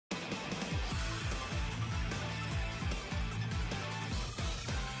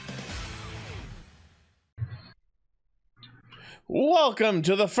Welcome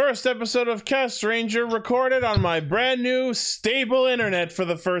to the first episode of Castranger, recorded on my brand new stable internet for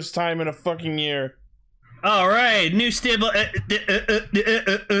the first time in a fucking year. All right, new stable. Yeah,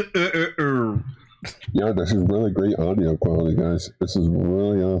 this is really great audio quality, guys. This is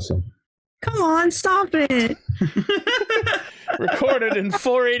really awesome. Come on, stop it. Recorded in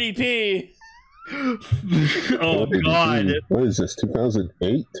 480p. Oh god. What is this,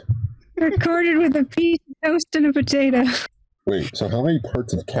 2008? Recorded with a piece of toast and a potato. Wait, so how many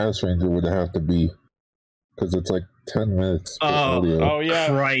parts of Castranger would it have to be? Because it's like 10 minutes for audio. Oh yeah.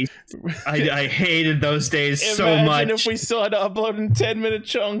 Christ. I hated those days so much. Imagine if we still had to upload in 10-minute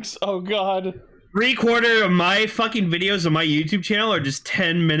chunks. Oh god. 3/4 of my fucking videos on my YouTube channel are just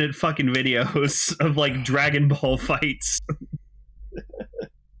 10-minute fucking videos of like Dragon Ball fights.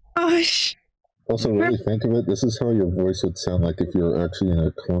 Gosh. Also, really think of it, this is how your voice would sound like if you were actually in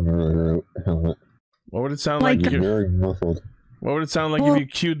a Kamen Rider helmet. What would it sound like? Very muffled. What would it sound like if you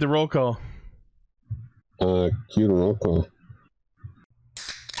cued the roll call? Cue the roll call.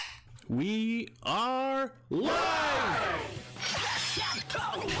 We are live!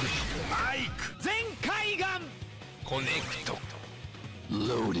 Connect.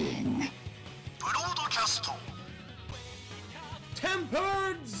 Loading. Broadcast.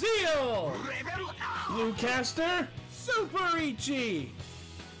 Tempered Zeal! Bluecaster, Super Ichi!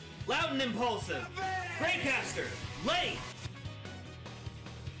 Loud and impulsive. Greycaster. Late.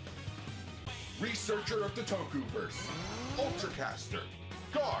 Researcher of the Tokuverse. Ultracaster.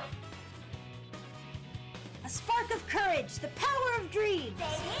 Gar. A spark of courage, the power of dreams.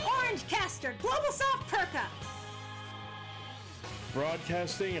 Orange Caster, Global Soft Perka.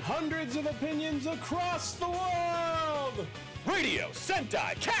 Broadcasting hundreds of opinions across the world! Radio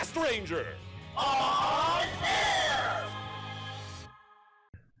Sentai Castranger!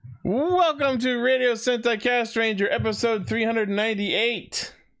 Welcome to Radio Sentai Castranger, episode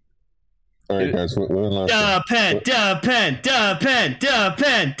 398. Alright guys, one last Pen.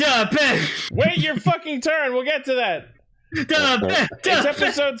 Wait your fucking turn, we'll get to that. It's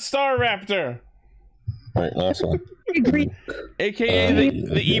episode Star Raptor. Alright, last one. AKA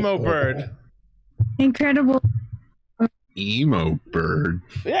the emo bird. Incredible. Emo bird.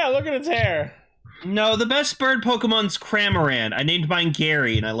 Yeah, look at its hair. No, the best bird Pokemon's Cramorant. I named mine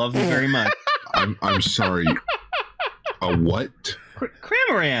Gary, and I love him very much. I'm sorry. A what?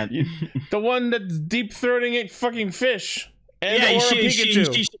 Cramorant. The one that's deep-throating a fucking fish. And Yeah,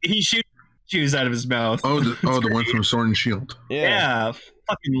 Pikachu. he shoots shoes out of his mouth. Oh, the one from Sword and Shield. Yeah,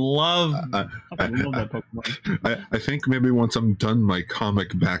 fucking love that Pokemon. I think maybe once I'm done my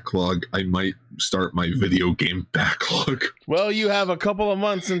comic backlog, I might start my video game backlog. Well, you have a couple of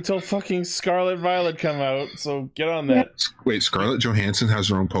months until fucking Scarlet Violet come out, so get on that. Wait, Scarlett Johansson has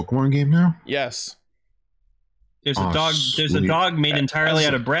her own Pokemon game now? Yes. There's a dog. There's a dog made entirely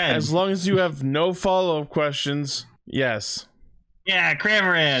out of bread. As long as you have no follow-up questions, yes. Yeah,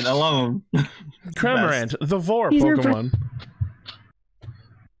 Cramorant. I love him. Cramorant, the Vor He's Pokemon.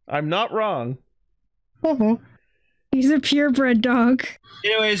 I'm not wrong. He's a purebred dog.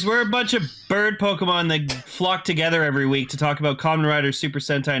 Anyways, we're a bunch of bird Pokemon that flock together every week to talk about Kamen Rider, Super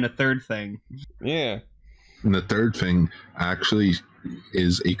Sentai, and a third thing. Yeah. And the third thing actually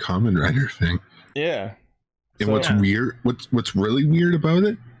is a Kamen Rider thing. Yeah. And what's weird, what's really weird about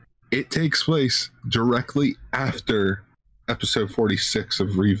it, it takes place directly after episode 46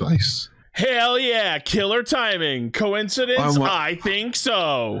 of Revice. Hell yeah, killer timing. Coincidence? I think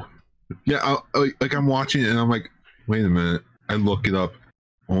so. Yeah, like I'm watching it and I'm like, wait a minute. I look it up.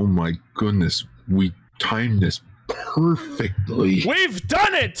 Oh my goodness, we timed this perfectly. We've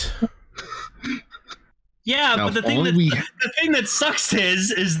done it. Yeah, Now, but the thing that sucks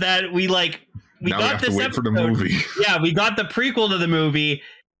is that we got have this to wait episode for the movie. Yeah, we got the prequel to the movie.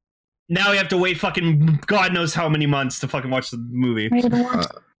 Now we have to wait fucking God knows how many months to fucking watch the movie.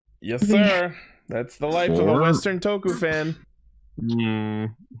 Yes, sir. That's the life of a Western Toku fan.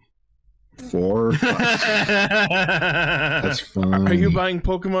 4, 5. That's fine. Are you buying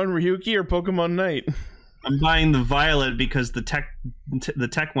Pokemon Ryuki or Pokemon Night? I'm buying the Violet because the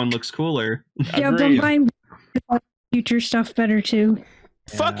tech one looks cooler. Yeah, but I'm buying future stuff better too.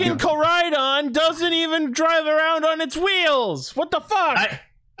 Fucking Koraidon doesn't even drive around on its wheels. What the fuck?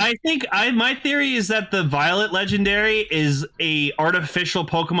 I think my theory is that the Violet Legendary is a artificial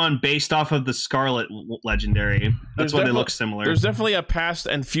Pokemon based off of the Scarlet Legendary. That's why they look similar. There's definitely a past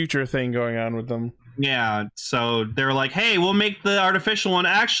and future thing going on with them. Yeah, so they're like, hey, we'll make the artificial one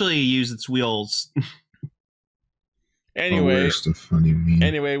actually use its wheels.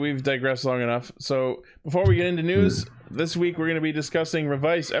 Anyway, we've digressed long enough. So before we get into news, this week we're going to be discussing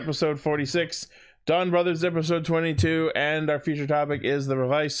Revice episode 46, Donbrothers episode 22, and our feature topic is the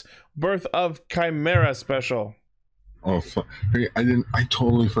Revice Birth of Chimera special. Oh, hey, I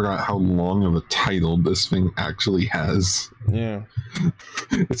totally forgot how long of a title this thing actually has. Yeah.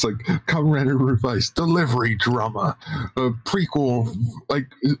 It's like Kamen Rider Revice, delivery drama, a prequel, like,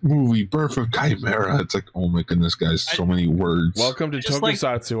 movie, Birth of Chimera. It's like, oh my goodness, guys, so many words. Welcome to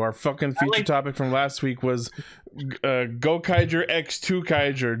Tokusatsu. Our fucking feature topic from last week was Gokaiger X 2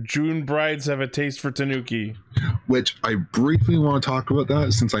 Kaiger. June brides have a taste for Tanuki. Which I briefly want to talk about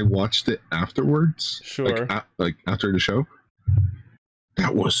that since I watched it afterwards. Sure. Like after the show.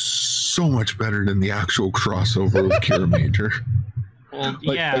 That was so much better than the actual crossover with Kira Major. Well,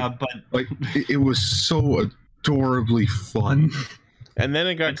 but it was so adorably fun. And then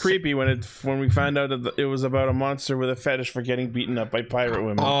it got creepy when we found out that it was about a monster with a fetish for getting beaten up by pirate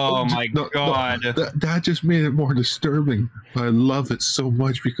women. Oh my god. That just made it more disturbing. I love it so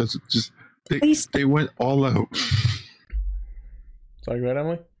much because it just they went all out. Sorry, go ahead,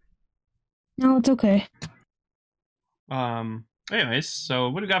 Emily. No, it's okay. Anyways, so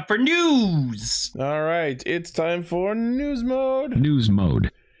what do we got for news? All right, it's time for news mode. News mode.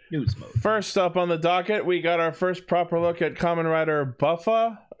 First up on the docket, we got our first proper look at Kamen Rider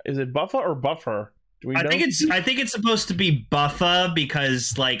Buffa. Is it Buffa or Buffer? Do we know? I think it's supposed to be Buffa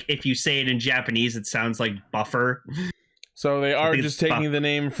because, like, if you say it in Japanese, it sounds like buffer. So they are just taking the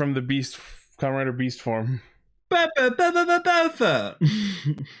name from the Beast, Kamen Rider Beast form. Buffa.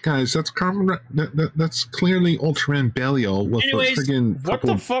 Guys, that's that's clearly Ultraman Belial with a friggin' what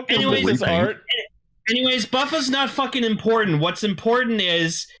the fuck is this art? Anyways, Buffa's not fucking important. What's important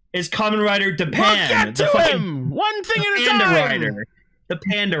is Kamen Rider Japan. We'll get to him! One thing at a time! The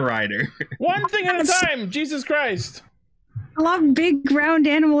Panda Rider. One thing at a time! Jesus Christ! I love big, round,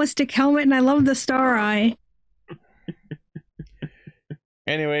 animalistic helmet, and I love the star eye.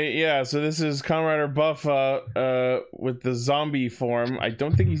 Anyway, yeah, so this is Kamen Rider Buffa with the zombie form. I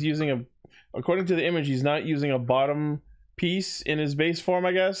don't think he's using according to the image, he's not using a bottom piece in his base form,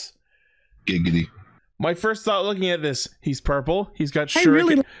 I guess. Giggity. My first thought looking at this, he's purple, he's got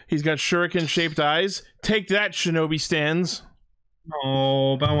shuriken shaped eyes. Take that, Shinobi stands.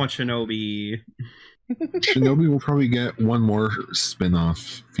 Oh, but I want Shinobi. Shinobi will probably get one more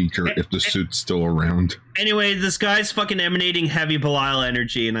spin-off feature if the suit's still around. Anyway, this guy's fucking emanating heavy Belial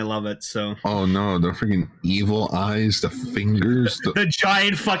energy, and I love it, so... Oh no, the freaking evil eyes, the fingers... The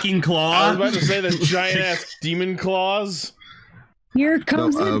giant fucking claw! I was about to say the giant-ass demon claws. Here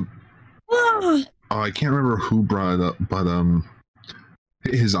comes it. I can't remember who brought it up, but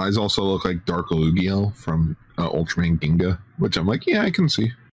his eyes also look like Dark Lugiel from Ultraman Ginga, which I'm like, yeah, I can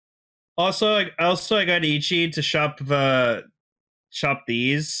see. Also, I got Ichi to shop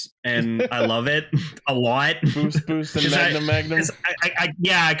these, and I love it a lot. Boost, and Magnum.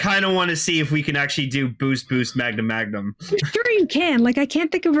 I kind of want to see if we can actually do boost, Magnum. Sure you can. Like, I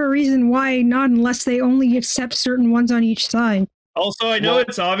can't think of a reason why not, unless they only accept certain ones on each side. Also, I know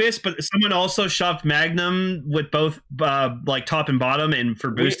it's obvious, but someone also shopped Magnum with both like top and bottom, and for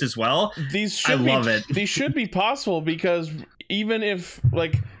boost as well. I love it. These should be possible because even if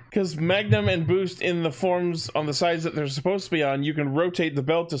because Magnum and Boost in the forms on the sides that they're supposed to be on, you can rotate the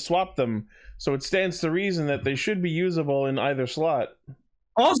belt to swap them. So it stands to reason that they should be usable in either slot.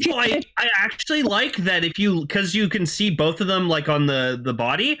 Also, I actually like that because you can see both of them like on the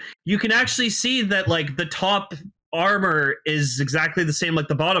body, you can actually see that like the top armor is exactly the same like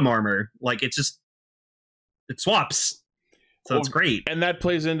the bottom armor. Like it swaps. So it's great. And that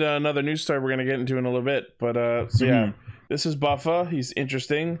plays into another news story we're going to get into in a little bit. But yeah. This is Buffa. He's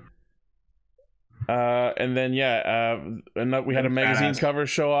interesting. And then, we had a magazine cover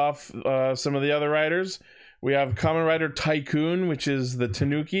show off some of the other riders. We have Kamen Rider Tycoon, which is the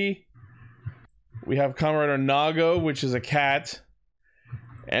Tanuki. We have Kamen Rider Nago, which is a cat.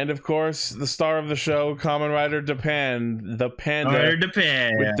 And, of course, the star of the show, Kamen Rider Japan, the panda. Rider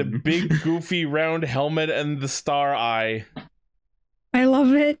Japan. With the big, goofy, round helmet and the star eye. I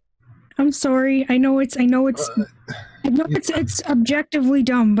love it. I'm sorry. I know it's objectively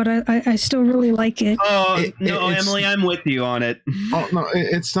dumb, but I still really like it. Oh, Emily, I'm with you on it. Oh, no,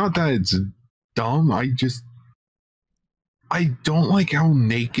 it's not that it's dumb. I don't like how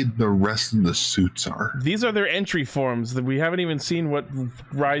naked the rest of the suits are. These are their entry forms. We haven't even seen what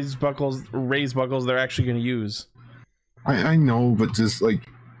raised buckles they're actually going to use. I know, but just like...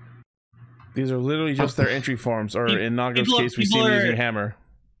 These are literally just their entry forms, or in Nago's case, we see him using hammer.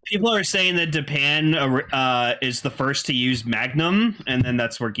 People are saying that Japan is the first to use Magnum, and then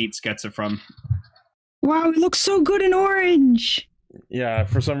that's where Geets gets it from. Wow, he looks so good in orange. Yeah,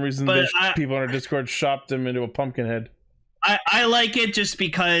 for some reason, people on our Discord shopped him into a pumpkin head. I like it just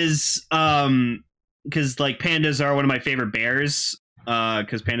because because like pandas are one of my favorite bears,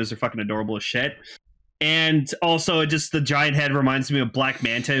 because pandas are fucking adorable as shit. And also, just the giant head reminds me of Black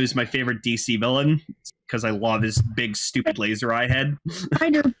Manta, who's my favorite DC villain, because I love his big, stupid laser eye head.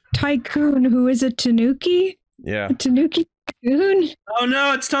 Rider Tycoon, who is a Tanuki? Yeah. A Tanuki Tycoon? Oh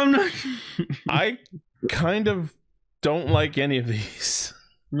no, it's Tom. I kind of don't like any of these.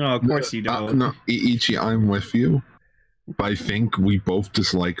 No, of course you don't. No, Ichi, I'm with you. But I think we both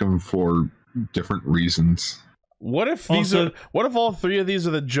dislike them for different reasons. What if these are? What if all three of these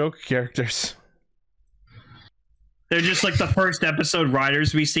are the joke characters? They're just like the first episode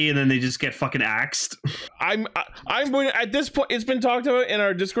riders we see, and then they just get fucking axed. I'm going to, at this point, it's been talked about in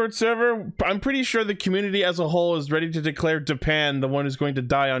our Discord server. I'm pretty sure the community as a whole is ready to declare Japan the one who's going to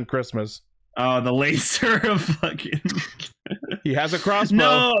die on Christmas. Oh, the laser of fucking. He has a crossbow.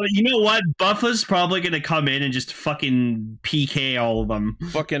 No, you know what? Buffa's probably gonna come in and just fucking PK all of them.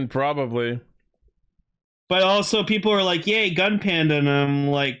 Fucking probably. But also, people are like, "Yay, gun panda!" And I'm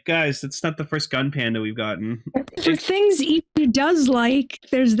like, guys, that's not the first gun panda we've gotten. For things he does like,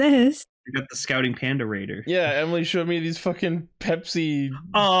 there's this. We got the scouting panda raider. Yeah, Emily showed me these fucking Pepsi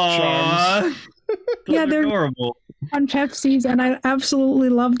Aww. charms. Yeah, they're adorable. On Pepsis, and I absolutely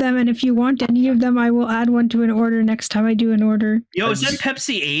love them. And if you want any of them, I will add one to an order next time I do an order. Yo, is that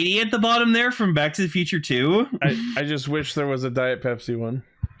Pepsi 80 at the bottom there from Back to the Future 2? I just wish there was a Diet Pepsi one.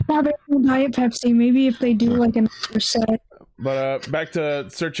 Yeah, there's no Diet Pepsi. Maybe if they do like another set. But back to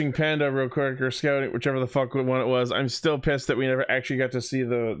searching Panda real quick, or scouting, whichever the fuck one it was. I'm still pissed that we never actually got to see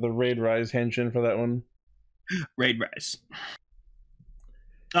the Raid Rise henshin for that one. Raid Rise.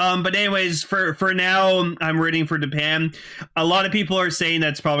 But anyways, for now, I'm rooting for Japan. A lot of people are saying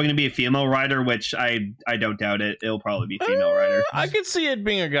that's probably going to be a female rider, which I don't doubt it. It'll probably be a female rider. I could see it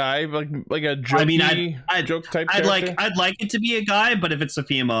being a guy, like a jokey, I mean, joke type character. I'd like it to be a guy, but if it's a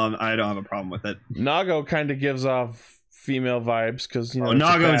female, I don't have a problem with it. Nago kind of gives off female vibes because you know.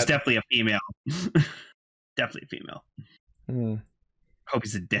 Nago is definitely a female. Definitely a female. Hope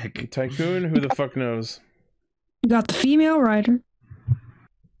he's a dick. Tycoon, who the fuck knows? You got the female rider.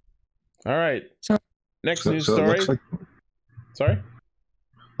 All right. So next news story. Sorry?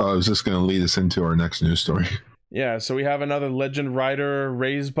 I was just going to lead us into our next news story. Yeah, so we have another Legend Rider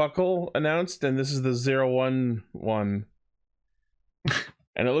raise buckle announced, and this is the 01 one.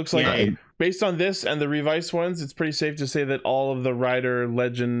 And it looks like, based on this and the Revice ones, it's pretty safe to say that all of the Rider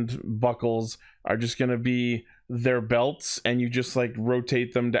Legend buckles are just going to be their belts, and you just like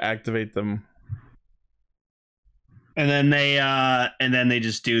rotate them to activate them. And then they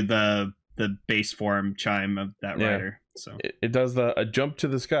just do the base form chime of that rider. So it does a jump to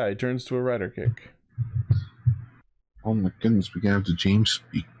the sky, turns to a rider kick. Oh my goodness, we can have the James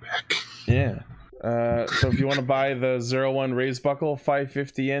speak back. Yeah. So if you want to buy the 01 raise buckle,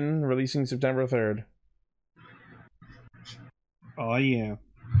 $5.50 in, releasing September 3rd. Oh yeah.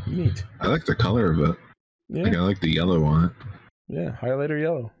 Neat. I like the color of it. Yeah. Like, I like the yellow on it. Yeah, highlighter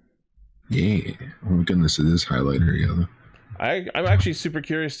yellow. Yeah. Oh my goodness, it is highlighter yellow. I'm actually super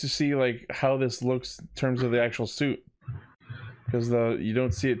curious to see like how this looks in terms of the actual suit, because you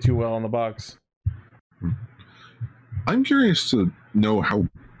don't see it too well on the box. I'm curious to know how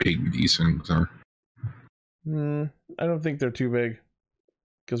big these things are. I don't think they're too big,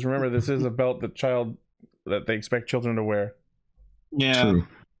 because remember, this is a belt that they expect children to wear. Yeah. True.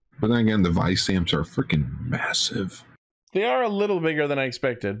 But then again, the Vice stamps are freaking massive. They are a little bigger than I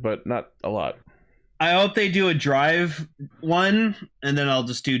expected, but not a lot. I hope they do a drive one, and then I'll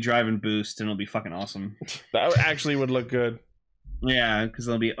just do drive and boost, and it'll be fucking awesome. That actually would look good. Yeah, because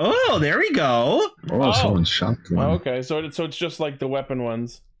they'll be. Oh, there we go. Oh, someone shot one. Oh, okay, so it's just like the weapon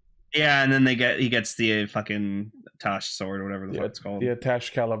ones. Yeah, and then he gets the fucking Tash sword or whatever the fuck it's called. The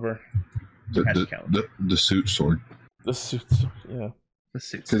attached caliber. The suit sword. The suits, yeah. The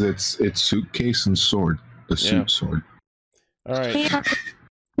suit. Because it's suitcase and sword. The suit sword. All right.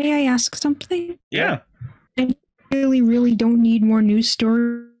 May I ask something? Yeah. I really don't need more news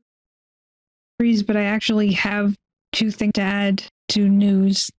stories, but I actually have two things to add to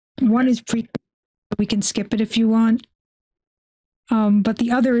news. One is we can skip it if you want. But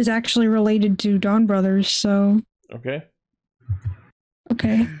the other is actually related to Donbrothers, so... Okay.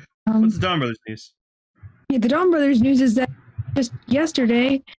 Okay. What's the Donbrothers news? Yeah, the Donbrothers news is that just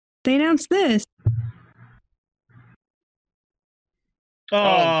yesterday, they announced this.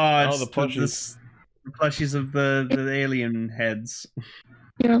 Oh, the plushies. The plushies of the alien heads.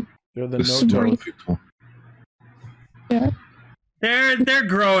 Yeah. They're the Noto people. Yeah. They're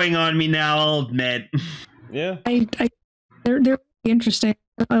growing on me now, I'll admit. Yeah. They're really interesting.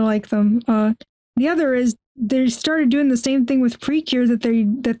 I like them. The other is they started doing the same thing with Precure that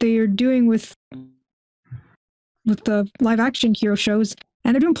they are doing with with the live action hero shows,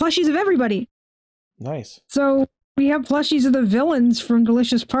 and they're doing plushies of everybody. Nice. So we have plushies of the villains from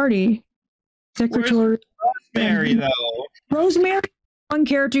Delicious Party. Secretary Rosemary, though. Rosemary, one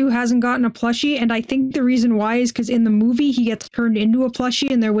character who hasn't gotten a plushie, and I think the reason why is because in the movie he gets turned into a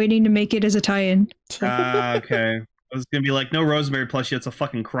plushie, and they're waiting to make it as a tie-in. Okay. I was gonna be like, no Rosemary plushie, it's a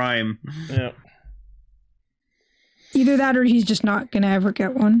fucking crime. Yeah. Either that or he's just not gonna ever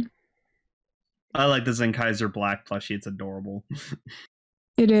get one. I like the Zenkaiser Black plushie, it's adorable.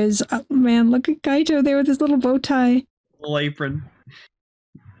 It is. Oh, man, look at Kaito there with his little bow tie. Little apron.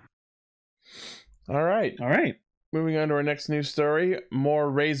 All right. All right. Moving on to our next news story.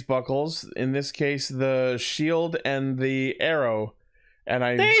 More raise buckles. In this case, the shield and the arrow. And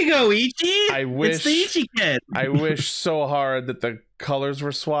there you go, Ichi. I wish it's the Ichi kid. I wish so hard that the colors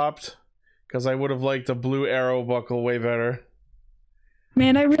were swapped, because I would have liked a blue arrow buckle way better.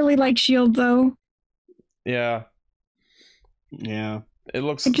 Man, I really like shield though. Yeah. Yeah. It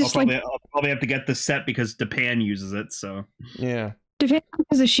looks. I'll probably have to get the set because Japan uses it. So yeah. Japan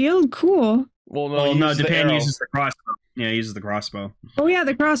has a shield. Cool. Well, no, Japan uses the crossbow. Yeah, he uses the crossbow. Oh yeah,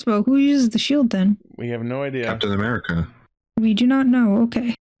 the crossbow. Who uses the shield then? We have no idea. Captain America. We do not know.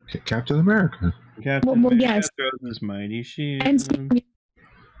 Okay. Captain America. Captain well, yes. This mighty shield.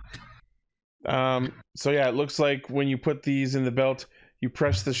 So yeah, it looks like when you put these in the belt, you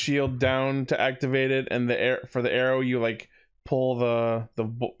press the shield down to activate it, and for the arrow, you like pull the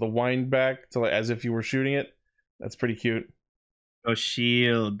wind back to like as if you were shooting it. That's pretty cute. Oh,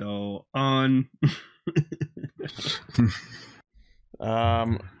 shield though on.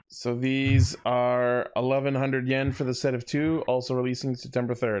 So these are 1,100 yen for the set of 2, also releasing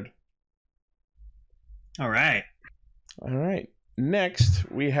September 3rd. All right. All right.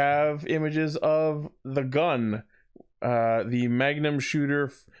 Next, we have images of the gun, the Magnum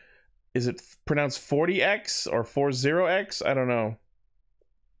shooter. Is it pronounced 40X or 40X? I don't know.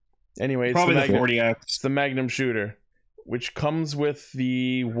 Anyway, it's probably the 40X. It's the Magnum shooter, which comes with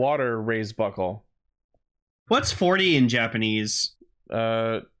the water raise buckle. What's 40 in Japanese?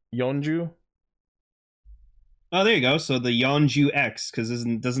 Yonju. Oh, there you go. So the Yonju X, because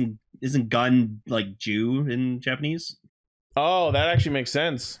isn't gun like Jew in Japanese? Oh, that actually makes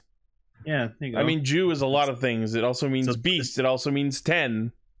sense. Yeah, there you go. I mean, Jew is a lot of things. It also means beast. It also means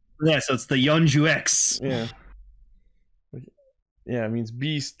 10. Yeah, so it's the Yonju X. Yeah. Yeah, it means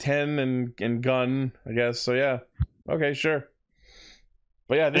beast, 10, and gun, I guess. So yeah. Okay, sure.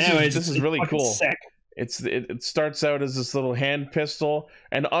 But yeah, this is really cool. Sick. It starts out as this little hand pistol,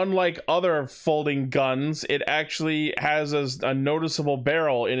 and unlike other folding guns, it actually has a noticeable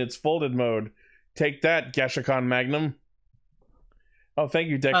barrel in its folded mode. Take that, Gashikon Magnum. Oh, thank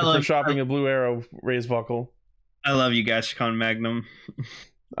you, Decker, for shopping a blue arrow raise buckle. I love you, Gashikon Magnum.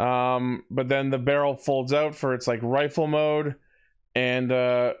 But then the barrel folds out for its like rifle mode, and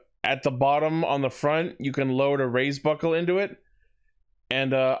at the bottom on the front, you can load a raise buckle into it.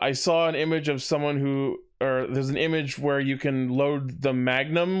 And I saw an image of someone there's an image where you can load the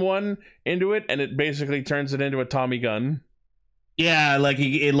Magnum one into it, and it basically turns it into a Tommy gun. Yeah, like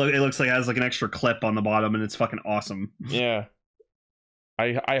it looks like it has like an extra clip on the bottom, and it's fucking awesome. Yeah.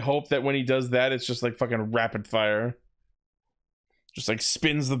 I hope that when he does that, it's just like fucking rapid fire. Just like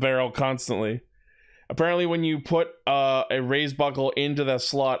spins the barrel constantly. Apparently, when you put a raise buckle into the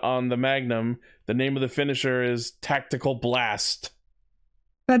slot on the Magnum, the name of the finisher is Tactical Blast.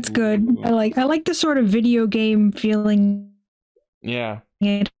 That's good. I like the sort of video game feeling. Yeah.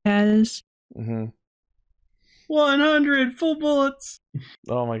 It has. 100 full bullets.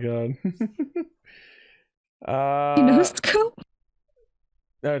 Oh my god. You know scope?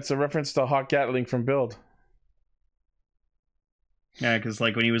 No, it's a reference to Hawk Gatling from Build. Yeah, because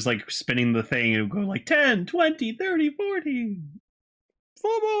like when he was like spinning the thing, it would go like 10, 20, 30, 40.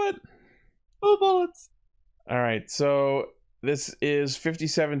 Full bullet. Full bullets. All right, so this is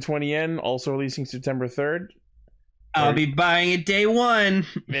 5720 yen, also releasing September 3rd. I'll be buying it day one.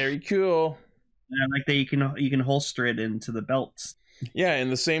 Very cool. And I like that you can holster it into the belts. Yeah, in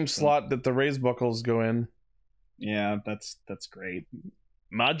the same slot that the raise buckles go in. Yeah, that's great.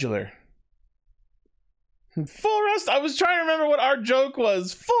 Modular. Full rest. I was trying to remember what our joke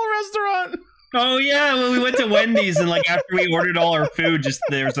was. Full restaurant. Oh yeah, when we went to Wendy's and like after we ordered all our food, just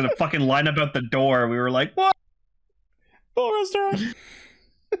there was a fucking lineup out the door. We were like, what? Full restaurant.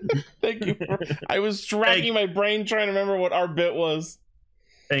 Thank you. I was racking my brain trying to remember what our bit was.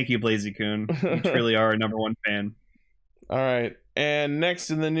 Thank you, Blazy Coon. You truly are our #1 fan. All right. And next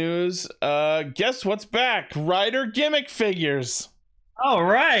in the news, guess what's back? Rider gimmick figures. All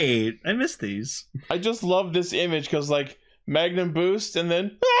right. I missed these. I just love this image because like Magnum boost and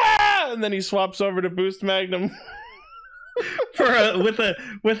then and then he swaps over to boost Magnum.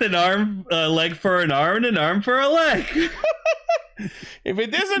 with an arm, leg for an arm, and an arm for a leg. If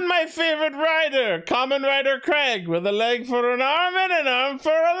it isn't my favorite rider, Kamen Rider Craig, with a leg for an arm and an arm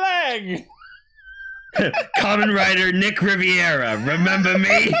for a leg. Kamen Rider Nick Riviera, remember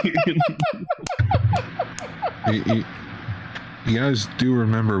me? You guys do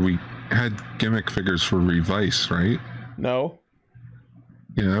remember we had gimmick figures for Revice, right? No.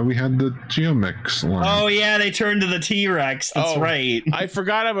 Yeah, we had the Geomix line. Oh yeah, they turned to the T-Rex. That's right. I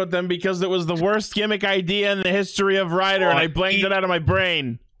forgot about them because it was the worst gimmick idea in the history of Rider, and I blanked it out of my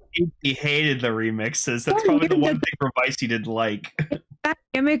brain. He hated the remixes. That's probably the one thing Revice he didn't like. That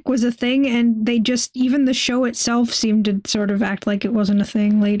gimmick was a thing, and they just, even the show itself seemed to sort of act like it wasn't a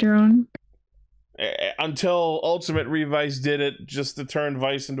thing later on. Until Ultimate Revice did it just to turn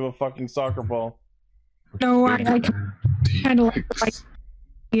Vice into a fucking soccer ball. No, I kind of like the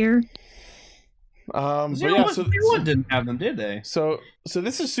here. But yeah, so didn't have them, did they? So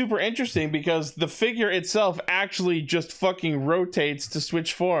this is super interesting because the figure itself actually just fucking rotates to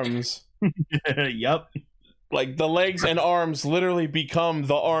switch forms. Yep. Like the legs and arms literally become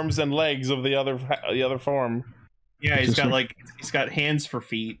the arms and legs of the other form. Yeah, he's got hands for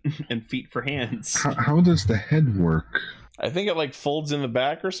feet and feet for hands. How does the head work? I think it like folds in the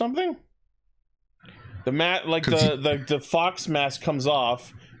back or something. The the fox mask comes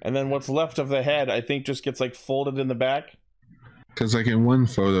off, and then what's left of the head, I think, just gets like folded in the back. Because like in one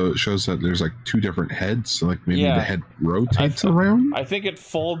photo, it shows that there's like two different heads, so like maybe the head rotates around. I think it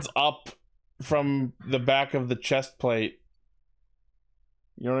folds up from the back of the chest plate.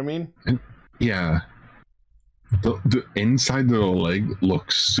 You know what I mean? And, yeah. The inside of the leg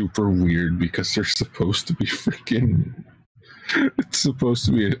looks super weird because they're supposed to be freaking. It's supposed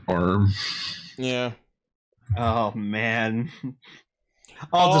to be an arm. Yeah. Oh man.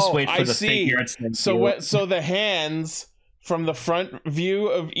 I'll just wait for the figure. So the hands from the front view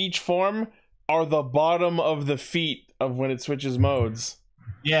of each form are the bottom of the feet of when it switches modes.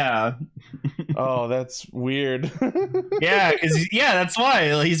 Yeah. Oh, that's weird. Yeah, that's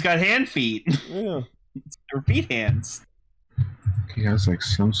why he's got hand feet. Yeah. They're feet hands. He has like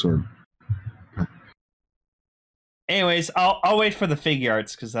some sort of... Anyways, I'll wait for the figure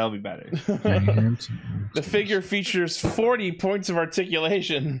arts because that'll be better. The figure features 40 points of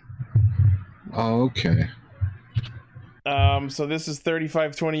articulation. Oh, okay. So this is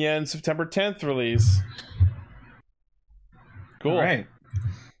 3520 yen, September 10th release. Cool. All right.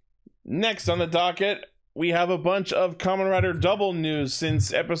 Next on the docket, we have a bunch of Kamen Rider Double news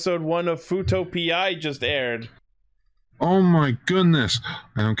since episode 1 of Futo PI just aired. Oh my goodness.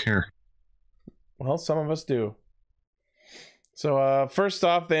 I don't care. Well, some of us do. So, first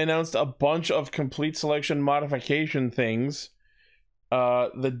off, they announced a bunch of complete selection modification things.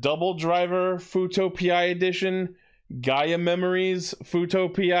 The Double Driver Futo PI Edition, Gaia Memories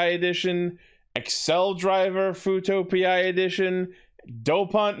Futo PI Edition, Excel Driver Futo PI Edition,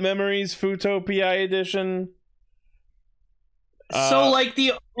 Dopant Memories Futo PI Edition. So, like,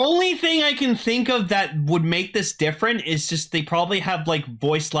 the only thing I can think of that would make this different is just they probably have, like,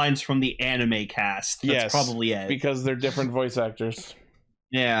 voice lines from the anime cast. That's probably it. Because they're different voice actors.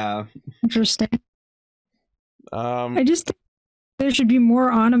 Yeah. Interesting. I just think there should be more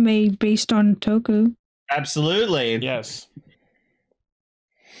anime based on Toku. Absolutely. Yes.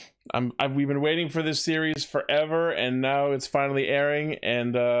 We've been waiting for this series forever, and now it's finally airing,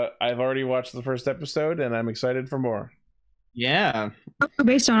 and I've already watched the first episode, and I'm excited for more. Yeah.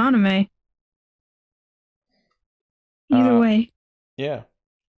 Based on anime. Either way. Yeah.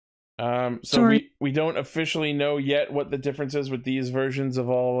 So we don't officially know yet what the differences with these versions of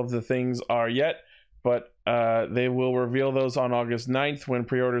all of the things are yet, but they will reveal those on August 9th when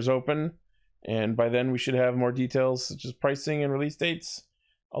pre-orders open, and by then we should have more details such as pricing and release dates,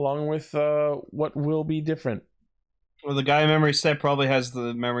 along with what will be different. Well, the Gaia memory set probably has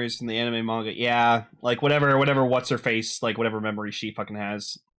the memories from the anime manga. Yeah, like whatever what's her face, like whatever memory she fucking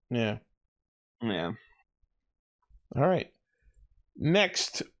has. Yeah. Yeah. All right.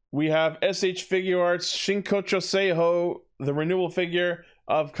 Next, we have SH Figure Arts Shinkocho Seiho, the renewal figure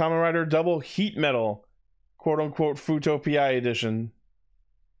of Kamen Rider Double Heat Metal, quote unquote Futo PI edition.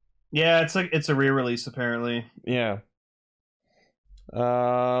 Yeah, it's a re-release apparently. Yeah.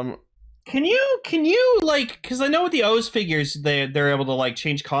 Can you like, because I know with the O's figures they're able to like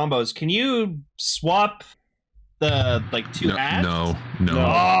change combos. Can you swap the like two hats? No.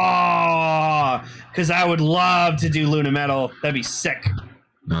 Oh, because I would love to do Luna Metal. That'd be sick.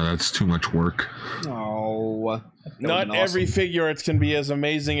 No, that's too much work. Oh, not awesome. Every figure arts can be as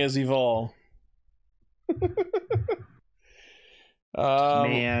amazing as Evol.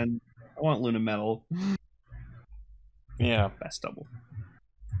 Man, I want Luna Metal. Yeah. Best double.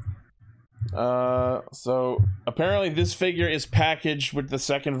 So apparently this figure is packaged with the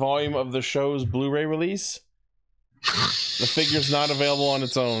second volume of the show's Blu-ray release. The figure's not available on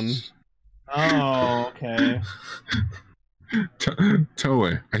its own. Oh, okay.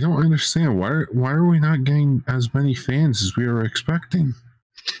 Toei, I don't understand. Why are we not getting as many fans as we were expecting?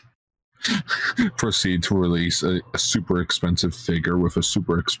 Proceed to release a super expensive figure with a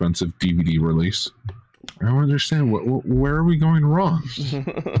super expensive DVD release. I don't understand. Where are we going wrong?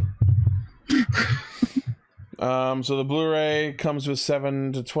 So the Blu-ray comes with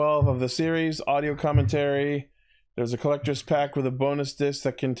 7 to 12 of the series, audio commentary. There's a collector's pack with a bonus disc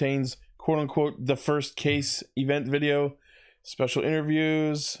that contains quote-unquote the first case event video, special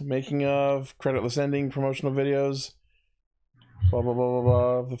interviews, making of, creditless ending, promotional videos, blah blah blah blah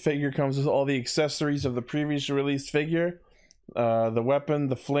blah. The figure comes with all the accessories of the previously released figure, the weapon,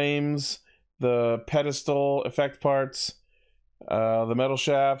 the flames, the pedestal effect parts, the metal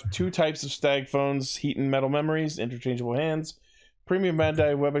shaft, 2 types of stag phones, heat and metal memories, interchangeable hands, premium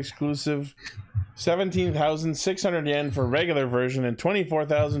Bandai web exclusive, 17,600 yen for regular version and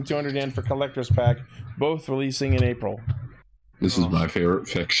 24,200 yen for collector's pack, both releasing in April. This is my favorite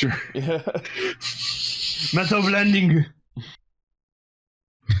fixture. Yeah. Metal blending.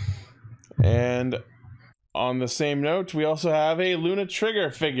 And on the same note, we also have a Luna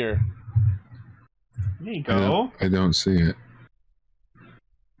Trigger figure. There you go. I don't see it.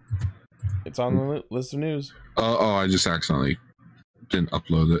 It's on the list of news. Oh, I just accidentally didn't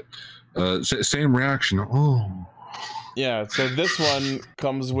upload it. Same reaction. Oh. Yeah, so this one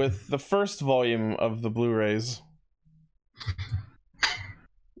comes with the first volume of the Blu-rays.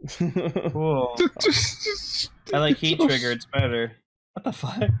 Cool. I like Heat Trigger, it's better. What the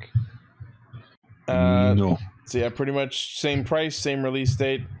fuck? No. So yeah, pretty much same price, same release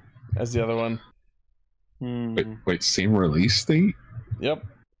date as the other one. Wait, same release date? Yep.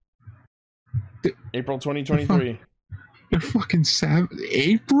 April 2023. They're fucking savage.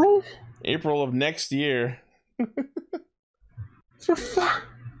 April? April of next year.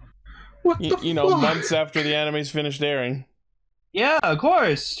 What the you know, months after the anime's finished airing. Yeah, of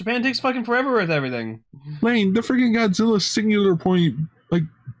course. Japan takes fucking forever with everything. Lane, the freaking Godzilla Singular Point, like,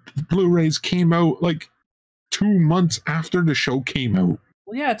 Blu-rays came out, like, 2 months after the show came out.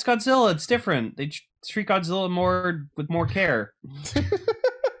 Well, yeah, it's Godzilla. It's different. They treat Godzilla with more care.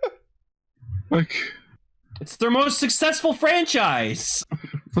 Like... It's their most successful franchise.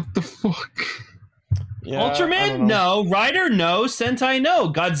 What the fuck? Yeah, Ultraman? No. Rider? No. Sentai?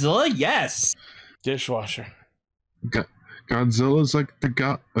 No. Godzilla? Yes. Dishwasher. Godzilla's like the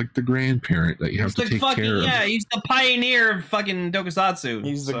grandparent that you have to take care of. Yeah, he's the pioneer of fucking tokusatsu.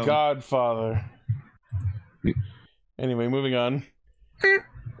 He's the godfather. Anyway, moving on.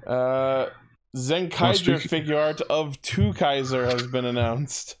 Zenkaiser figure art of 2 Kaiser has been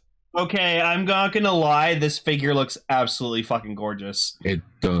announced. Okay, I'm not gonna lie, this figure looks absolutely fucking gorgeous. It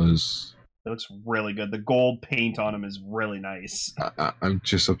does. It looks really good. The gold paint on him is really nice. I'm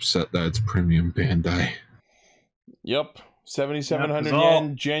just upset that it's premium Bandai. Yep, 7,700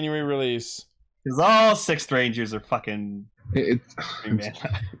 yen, January release. Because all 6th Rangers are fucking I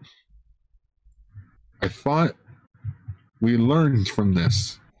thought we learned from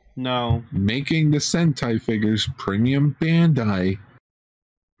this. No. Making the Sentai figures premium Bandai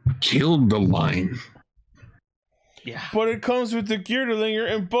killed the line. Yeah. But it comes with the Gearderlinger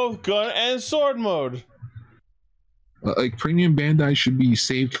in both gun and sword mode. Like, premium Bandai should be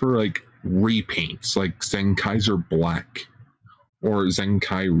saved for, like, repaints, like Zenkaiser Black or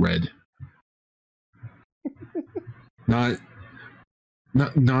Zenkai Red.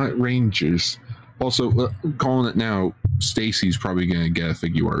 not Rangers. Also, calling it now, Stacy's probably gonna get a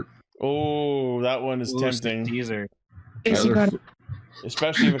figure art. Oh, that one is tempting. Teaser.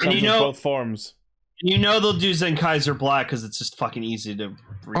 Especially if it comes in both forms. You know they'll do Zenkaiser Black because it's just fucking easy to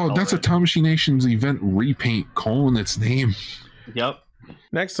Oh, that's a Tamashii Nations event repaint calling its name. Yep.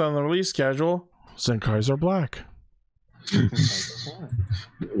 Next on the release schedule, Zenkaiser Black.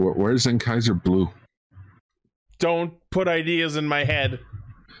 Where's Zenkaiser Blue? Don't put ideas in my head.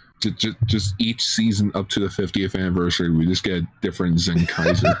 Just each season up to the 50th anniversary, we just get a different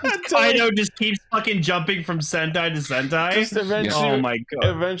Zenkaiser. Kaido just keeps fucking jumping from Sentai to Sentai. Just eventually, oh my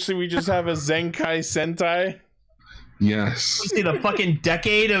god. Eventually we just have a Zenkai Sentai. Yes. You see the fucking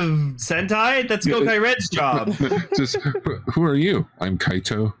decade of Sentai? That's Gokai Red's job. Just, who are you? I'm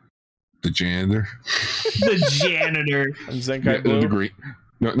Kaito, the janitor. The janitor. I'm Zenkai Blue.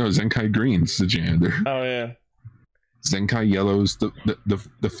 No, Zenkai Green's the janitor. Oh yeah. Zenkai Yellow's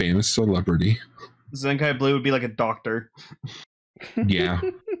the famous celebrity. Zenkai Blue would be like a doctor. Yeah.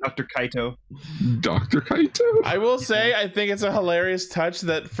 Dr. Kaito. Dr. Kaito? I will say, I think it's a hilarious touch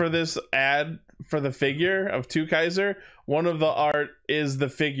that for this ad for the figure of Two Kaiser, one of the art is the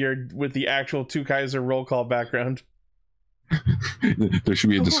figure with the actual Two Kaiser roll call background. There should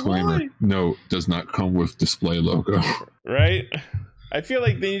be a disclaimer. No, does not come with display logo. Right? I feel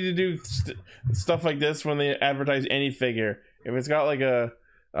like they need to do stuff like this when they advertise any figure. If it's got like a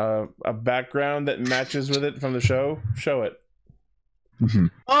background that matches with it from the show it. Mm-hmm.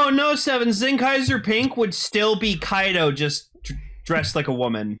 Oh no, Seven, Zenkaiser Pink would still be Kaido just dressed like a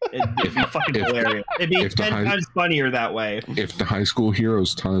woman. It'd be fucking hilarious. It'd be 10 times funnier that way. If the high school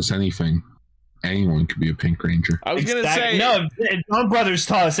heroes taught us anything, anyone could be a Pink Ranger. I was gonna say, no. If Donbrothers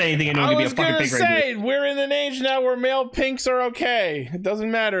taught us anything, anyone could be a fucking Pink Ranger. I was gonna say, we're in an age now where male pinks are okay. It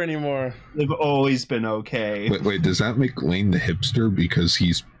doesn't matter anymore. They've always been okay. Wait, does that make Lane the hipster because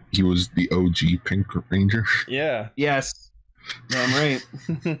he was the OG Pink Ranger? Yeah. Yes. No, I'm right.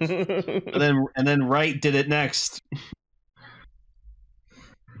 and then Wright did it next.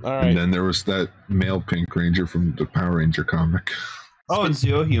 All right. And then there was that male Pink Ranger from the Power Ranger comic. Oh, and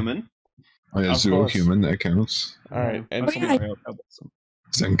Zero Human. Oh yeah, Zero Human, that counts. All right. And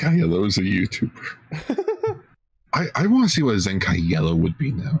Zenkai Yellow is a YouTuber. I want to see what Zenkai Yellow would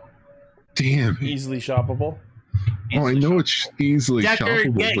be now. Damn. Easily shoppable. Oh, I know it's easily Decker,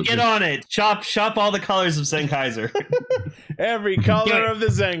 shoppable. Get on it. Shop all the colors of Zenkaiser. Every color of the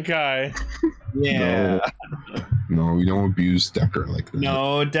Zenkai. Yeah. No, we don't abuse Decker like that.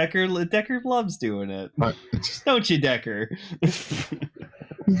 No, Decker loves doing it. Don't you, Decker?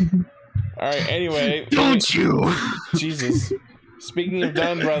 All right. Anyway, don't you? Jesus. Speaking of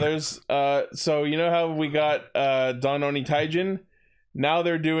Donbrothers, so you know how we got Don Oni Taijin? Now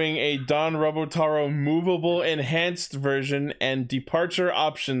they're doing a Don Robotaro movable enhanced version and departure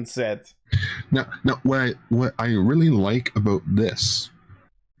option set. Now, what I really like about this,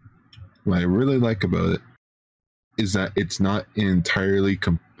 what I really like about it, is that it's not an entirely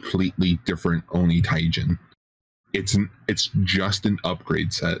completely different Oni Taijin. It's just an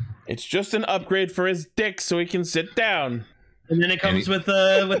upgrade set. It's just an upgrade for his dick so he can sit down. And then it comes with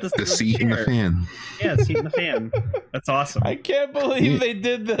the seat and the fan. Yeah, the seat and the fan. That's awesome. I can't believe they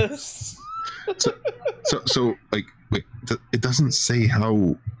did this. So like it doesn't say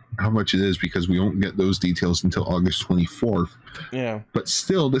how much it is because we won't get those details until August 24th. Yeah. But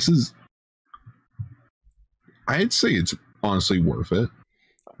still, I'd say it's honestly worth it.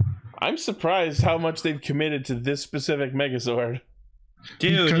 I'm surprised how much they've committed to this specific Megazord.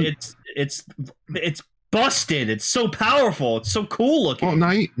 Dude, because it's busted. It's so powerful. It's so cool looking. Well,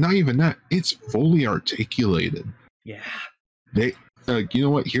 not even that. It's fully articulated. Yeah. They you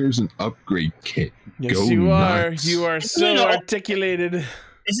know what? Here's an upgrade kit. Yes, Go you nuts. are. You are so articulated.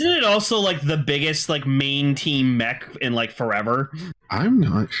 Isn't it also like the biggest like main team mech in like forever? I'm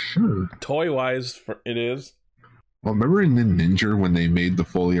not sure. Toy wise, it is. Well, remember in the Ninja when they made the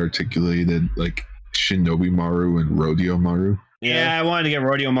fully articulated like Shinobi Maru and Rodeo Maru? Yeah, I wanted to get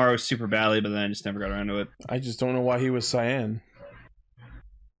Rodeo Maru super badly, but then I just never got around to it. I just don't know why he was cyan.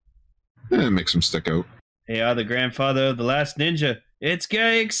 Yeah, it makes him stick out. Hey, the grandfather of the last ninja. It's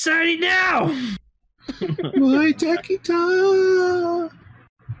getting exciting now! My Takita!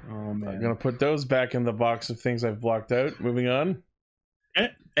 Oh, man. I'm going to put those back in the box of things I've blocked out. Moving on.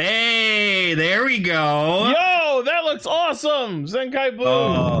 Hey, there we go. Yo, that looks awesome. Zenkai blue.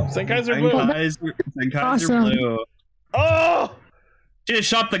 Zenkaiser blue. Zenkaiser blue. Oh! Should have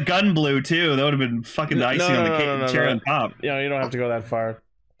shot the gun blue too. That would have been fucking icing on the cherry on top. Yeah, you don't have to go that far.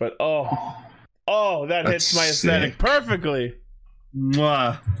 But that hits my aesthetic perfectly.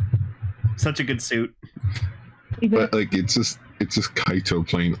 Mwah. Such a good suit. But like it's just Kaito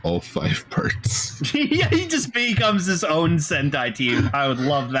playing all 5 parts. Yeah, he just becomes his own Sentai team. I would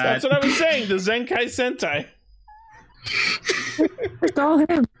love that. That's what I was saying. The Zenkai Sentai. It's all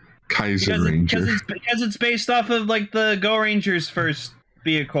him. Kaiser Ranger. Because it's based off of like the Go Ranger's first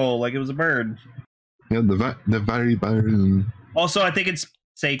vehicle. Like it was a bird. Yeah, the very bird. Also, I think it's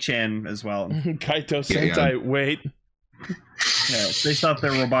Sei-chan as well. Kaito Sentai. Yeah. Wait. Yeah, it's based off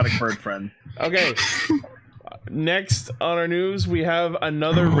their robotic bird friend. Okay. Next on our news, we have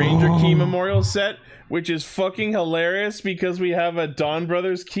another Ranger Key Memorial set, which is fucking hilarious because we have a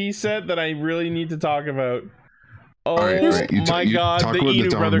Donbrothers key set that I really need to talk about. Oh all right. My god, talk the about Inu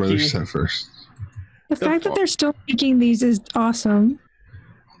the brother key. Set first. The fact that they're still making these is awesome.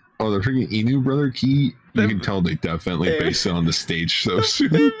 Oh, the freaking Inu brother key. You can tell they definitely based it on the stage so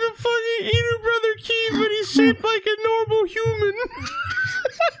soon. The fucking Inu brother key, but he's shaped like a normal human.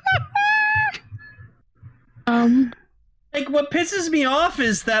 Like what pisses me off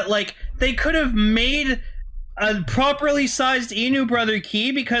is that like they could have made a properly sized Inu brother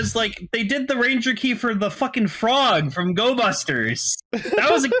key because, like, they did the Ranger key for the fucking frog from Go Busters. That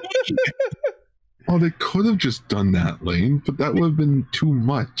was a key. Oh, they could have just done that, Lane, but that would have been too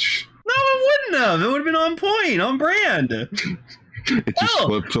much. No, it wouldn't have. It would have been on point, on brand. It just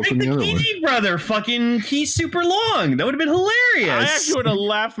flips open the other way. Key brother fucking key super long. That would have been hilarious. I actually would have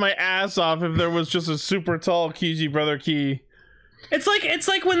laughed my ass off if there was just a super tall Kiji brother key. It's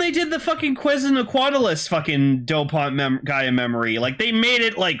like when they did the fucking Quetzalcoatlus fucking Dopont Gaia memory. Like, they made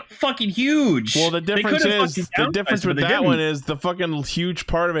it like fucking huge. Well, the difference with that one is the fucking huge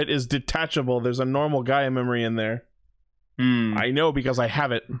part of it is detachable. There's a normal Gaia memory in there. I know because I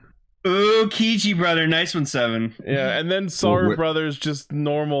have it. Ooh, Kiji brother, nice one, 7. Yeah, and then Saru brother's just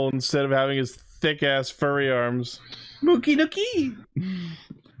normal instead of having his thick ass furry arms. Mookie Nookie.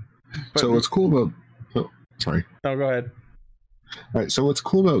 So what's cool about? Oh, sorry. No, go ahead. All right, so what's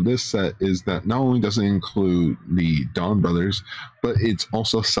cool about this set is that not only does it include the Donbrothers, but it's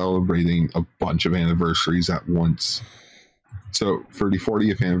also celebrating a bunch of anniversaries at once. So for the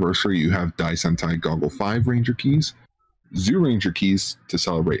 40th anniversary, you have Dai Sentai Goggle 5 Ranger keys, Zoo Ranger keys to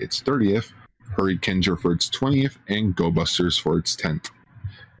celebrate its 30th, Hurricaneer for its 20th, and Go Busters for its 10th.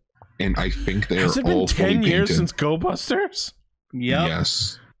 And I think they Has are it been all 10 years painted. since Go Busters? Yep.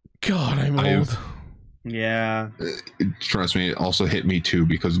 Yes. God, I'm old. Yeah. Trust me, it also hit me too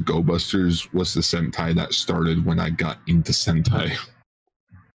because Go Busters was the Sentai that started when I got into Sentai.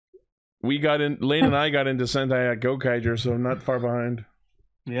 Lane and I got into Sentai at Gokaiger, so I'm not far behind.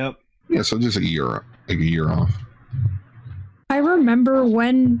 Yep. Yeah, so just a year off. I remember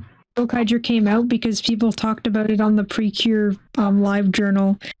when Gokaiger came out because people talked about it on the Precure live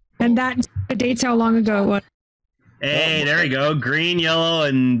journal, and that dates how long ago it was. Hey, there we go. Green, yellow,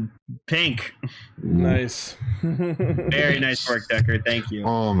 and pink. Nice. Very nice work, Decker. Thank you.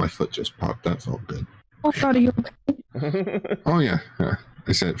 Oh, my foot just popped. That felt good. Oh, God, are you okay? Oh, yeah.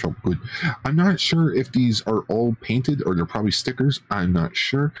 I said it felt good. I'm not sure if these are all painted or they're probably stickers. I'm not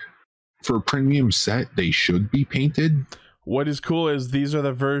sure. For a premium set, they should be painted. What is cool is these are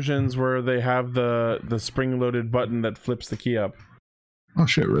the versions where they have the spring-loaded button that flips the key up. Oh,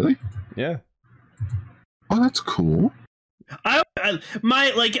 shit, really? Yeah. Oh, that's cool.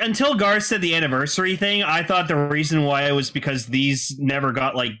 Until Gar said the anniversary thing, I thought the reason why it was because these never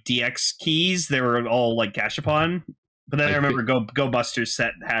got like DX keys. They were all like Gashapon. But then I remember Go Busters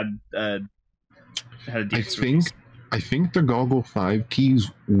set had a DX. I think the Goggle 5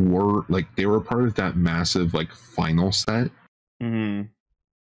 keys were they were part of that massive final set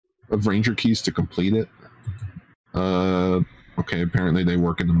of Ranger keys to complete it. Okay, apparently they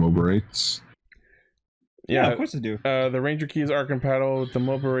work in the MOBA rates. Yeah, of course they do. The Ranger keys are compatible with the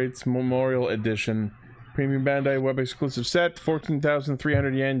MOBA Rates Memorial Edition. Premium Bandai web exclusive set,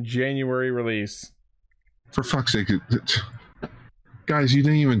 14,300 yen, January release. For fuck's sake, guys, you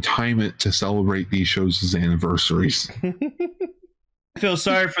didn't even time it to celebrate these shows as anniversaries. I feel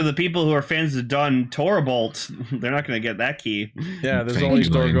sorry for the people who are fans of Don Torbolt. They're not going to get that key. Yeah, there's only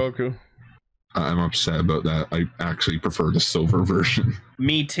Goku. I'm upset about that. I actually prefer the silver version.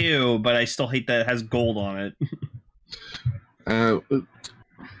 Me too, but I still hate that it has gold on it.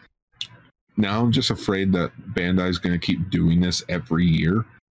 Now I'm just afraid that Bandai's going to keep doing this every year.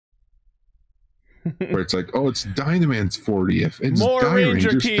 Where it's like, oh, it's Dynaman's 40th. It's More Dai Ranger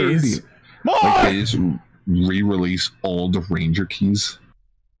Ranger's keys. 30th. More! They just re-release all the Ranger keys.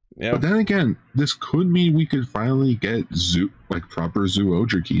 Yep. But then again, this could mean we could finally get proper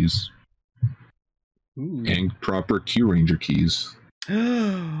Zoodra keys. Ooh. And proper Q Ranger keys.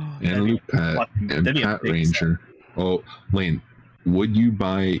 And Lupat and Pat Ranger. Oh, Lane, would you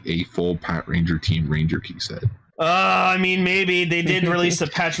buy a full Pat Ranger Team Ranger key set? I mean, maybe. They did release a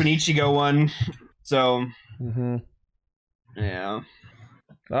Patron Ichigo one. So, yeah.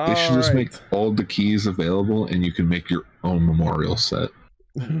 They should just make all the keys available and you can make your own memorial set.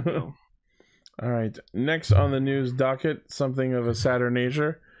 All right. Next on the news docket, something of a sadder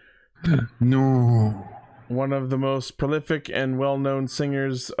nature. No. One of the most prolific and well-known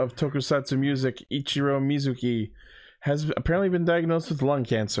singers of tokusatsu music, Ichiro Mizuki, has apparently been diagnosed with lung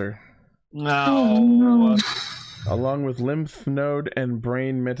cancer. No. Along with lymph node and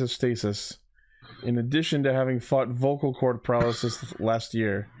brain metastasis. In addition to having fought vocal cord paralysis last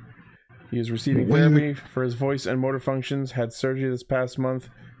year. He is receiving therapy for his voice and motor functions, had surgery this past month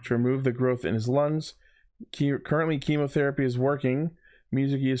to remove the growth in his lungs. Currently, chemotherapy is working.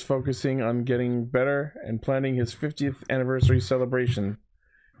 Mizuki is focusing on getting better and planning his 50th anniversary celebration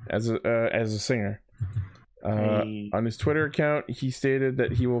as a singer. On his Twitter account, he stated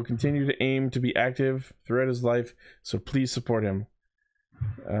that he will continue to aim to be active throughout his life, so please support him.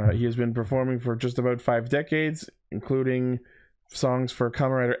 He has been performing for just about 5 decades, including songs for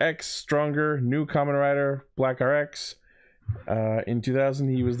Kamen Rider X, Stronger, New Kamen Rider, Black RX. In 2000,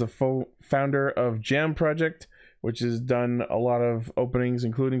 he was the founder of Jam Project, which has done a lot of openings,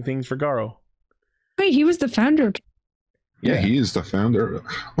 including things for Garo. Wait, he was the founder. Yeah, he is the founder.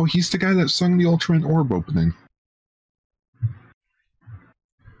 Oh, he's the guy that sung the Ultraman Orb opening.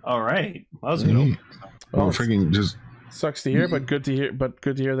 All right, that was good. Well, freaking just sucks to hear, but good to hear. But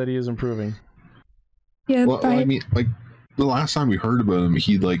good to hear that he is improving. Yeah, well, I mean, like the last time we heard about him,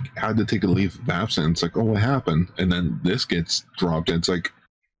 he like had to take a leave of absence. Like, oh, what happened? And then this gets dropped. And it's like,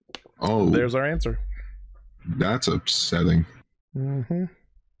 oh, there's our answer. That's upsetting. Mm-hmm.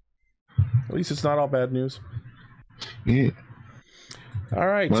 At least it's not all bad news. Yeah. All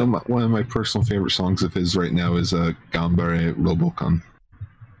right. One of my personal favorite songs of his right now is Gambare Robocon.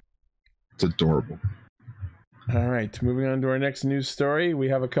 It's adorable. All right. Moving on to our next news story. We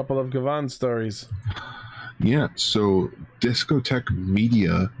have a couple of Gavan stories. Yeah. So Discotek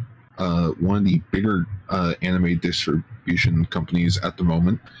Media, one of the bigger anime distribution companies at the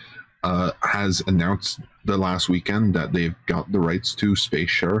moment, has announced the last weekend that they've got the rights to Space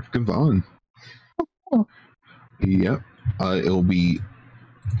Sheriff Gavan. Oh. Yep.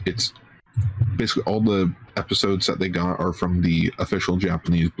 It's basically all the episodes that they got are from the official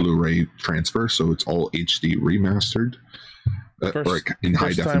Japanese Blu-ray transfer, so it's all HD remastered, in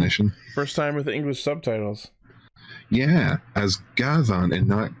high definition. First time with English subtitles. Yeah, as Gazan and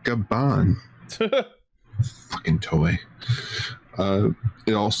not Gaban. Fucking Toei.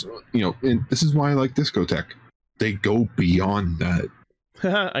 It also, and this is why I like Discotek. They go beyond that.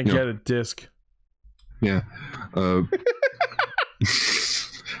 I get a disc. Yeah.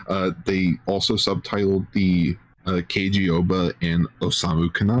 They also subtitled the Keiji Oba and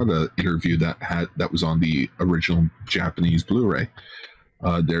Osamu Kanada interview that was on the original Japanese Blu-ray.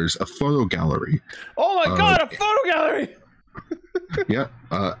 There's a photo gallery. Oh my god, a photo gallery! Yeah,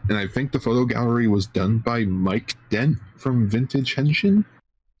 and I think the photo gallery was done by Mike Dent from Vintage Henshin,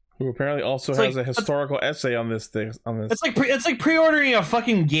 who apparently also has a historical essay on this thing. It's like pre-ordering a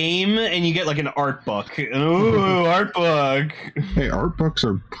fucking game and you get like an art book. Ooh, art book. Hey, art books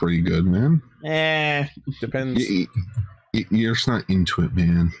are pretty good, man. Depends. You're just not into it,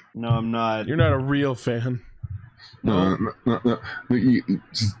 man. No, I'm not. You're not a real fan. No.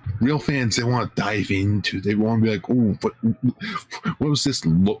 Real fans, they want to dive into. They want to be like, oh, what was this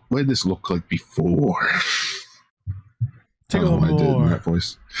look? What did this look like before? Tickle more. I did in that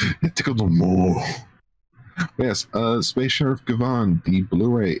voice. Tickle them more. Yes, Space Sheriff Gavan, the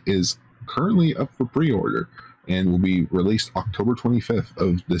Blu-ray, is currently up for pre-order and will be released October 25th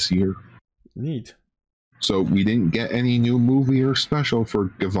of this year. Neat. So we didn't get any new movie or special for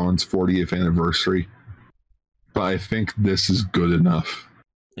Gavan's 40th anniversary, but I think this is good enough.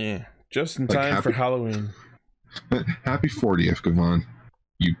 Yeah, just in time for Halloween. Happy 40th, Gavan.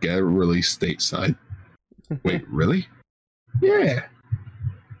 You get released stateside. Wait, really? Yeah.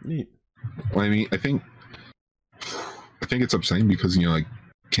 Neat. Well, I mean, I think it's upsetting because like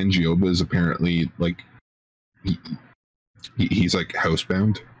Kenji Oba is apparently like he's like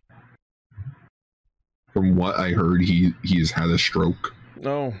housebound. From what I heard, he's had a stroke.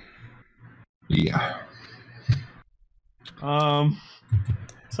 Oh. Yeah.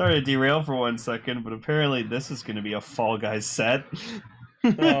 Sorry to derail for 1 second, but apparently this is going to be a Fall Guys set.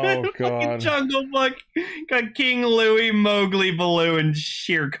 Oh god. Jungle Book got King Louie, Mowgli, Baloo, and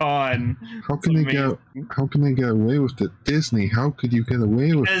Shere Khan. How can they get away with it? Disney, how could you get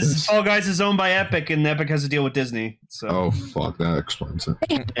away with this? Because Fall Guys is owned by Epic, and Epic has a deal with Disney. So. Oh fuck, that explains it.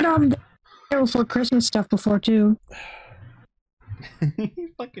 For Christmas stuff before too.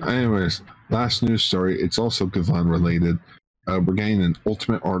 Anyways, last news story. It's also Gavan related. We're getting an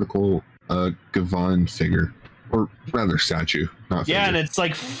Ultimate Article Gavan figure. Or rather, statue, not figure. Yeah, and it's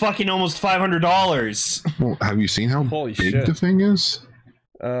like fucking almost $500. Well, have you seen how big the thing is?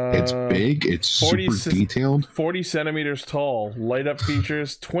 It's big. It's super detailed. 40 centimeters tall. Light up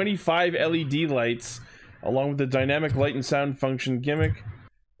features. 25 LED lights, along with the dynamic light and sound function gimmick.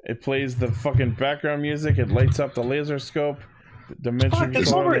 It plays the fucking background music. It lights up the laser scope. Dimension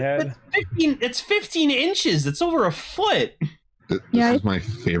control on the head. It's 15 inches. It's over a foot. This is my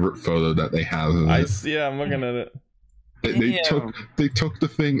favorite photo that they have of it. Yeah, I'm looking at it. They took the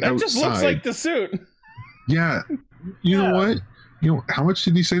thing outside. It just looks like the suit. Yeah. You know what? How much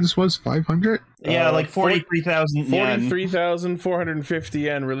did you say this was? 500? Yeah, like 43,000 yen. 43,450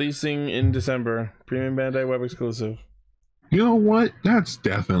 yen, releasing in December. Premium Bandai web exclusive. You know what? That's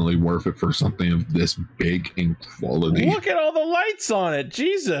definitely worth it for something of this big in quality. Look at all the lights on it.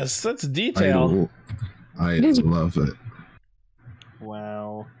 Jesus, that's detail. I love it.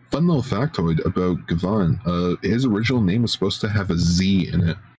 Wow. Fun little factoid about Gavan. His original name was supposed to have a Z in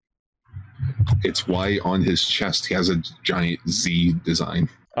it. It's why on his chest he has a giant Z design.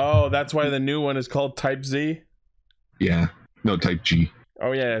 Oh, that's why the new one is called Type Z? Yeah. No, Type G.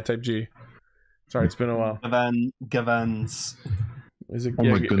 Oh, yeah, Type G. Sorry, it's been a while. Gavans. Is it, Oh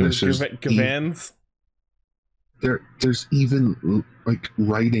my goodness. Gavans? There's even, like,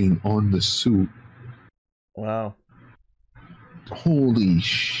 writing on the suit. Wow. Holy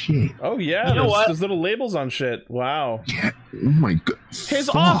shit. Oh, yeah, You know what? there's little labels on shit. Wow. Yeah. Oh my god. His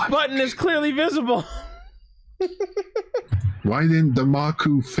off button is clearly visible. Why didn't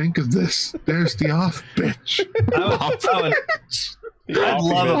Damaku think of this? There's the off bitch.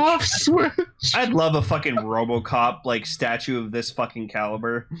 I'd love a fucking RoboCop like statue of this fucking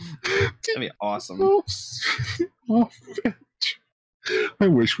caliber. That'd be awesome. Off bitch. I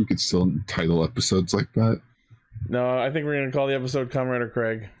wish we could still title episodes like that. No, I think we're going to call the episode Kamen Rider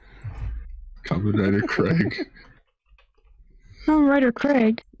Craig. Kamen Rider Craig. Kamen Rider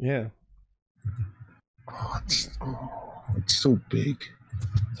Craig. Yeah. Oh, it's so big.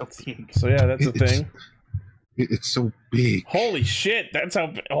 So big. So yeah, that's a thing. It's so big. Holy shit, that's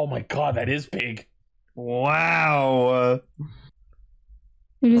how... Oh my god, that is big. Wow.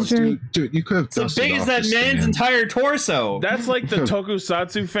 It is very... Dude, you could have It's as big as that man's entire torso. That's like the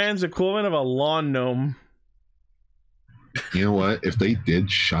tokusatsu fans' equivalent of a lawn gnome. You know what? If they did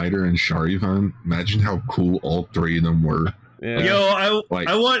Shider and Charivan, imagine how cool all three of them were. Yeah. Yo,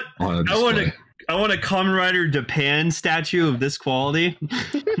 I want a Kamen Rider Japan statue of this quality.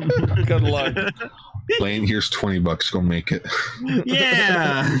 Good luck. Lane, here's $20. Go make it.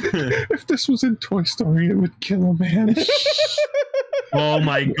 Yeah. If this was in Toy Story, it would kill a man. Oh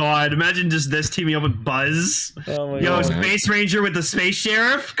my god! Imagine just this teaming up with Buzz. Oh my Yo, god. Space Ranger with the Space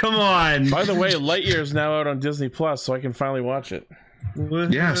Sheriff. Come on. By the way, Lightyear is now out on Disney Plus, so I can finally watch it.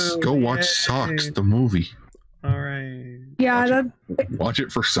 Yes, go watch Socks, the movie. All right. Yeah, Watch it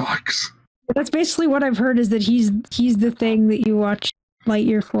for Socks. that's basically what I've heard, is that he's the thing that you watch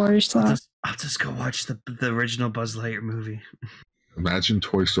Lightyear for. So. I'll just go watch the original Buzz Lightyear movie. Imagine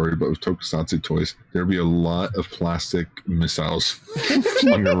Toy Story, but with tokusatsu toys. There'd be a lot of plastic missiles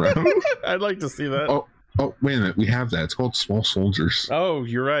flung around. I'd like to see that. Oh, wait a minute. We have that. It's called Small Soldiers. Oh,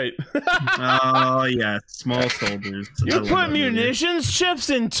 you're right. Oh, yeah. Small soldiers. You put munitions chips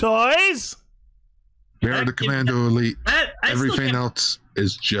in toys? They're the Commando Elite. Everything else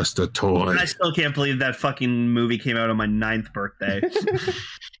is just a toy. I still can't believe that fucking movie came out on my 9th birthday.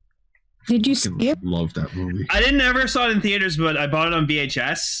 Did you I skip? love that movie. I didn't ever saw it in theaters, but I bought it on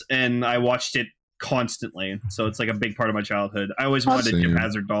VHS and I watched it constantly. So it's like a big part of my childhood. I always wanted a Giff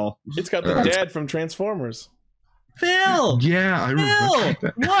Hazard doll. It's got the dad from Transformers. Phil! Yeah, I remember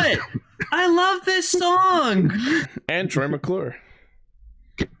that. What? I love this song! And Troy McClure.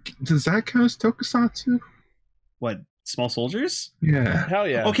 Does that count as tokusatsu? What? Small Soldiers? Yeah. Hell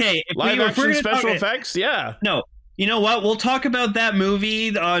yeah. Okay. Live action special effects? Yeah. No. You know what? We'll talk about that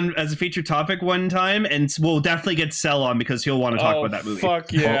movie on as a featured topic one time, and we'll definitely get Cell on because he'll want to talk about that movie.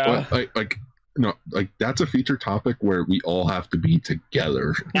 Fuck yeah! Like that's a feature topic where we all have to be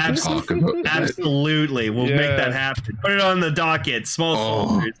together and talk about it. Absolutely, we'll make that happen. Put it on the docket. Small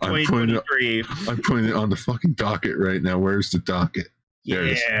Soldiers 2023. I'm putting it on the fucking docket right now. Where's the docket? There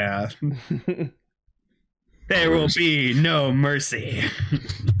it is. There will be no mercy.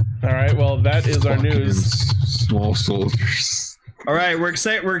 All right, well, that is our news. Small Soldiers. All right, we're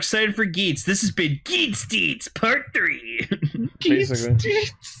excited. We're excited for Geets. This has been Geets Deets Part 3. Basically,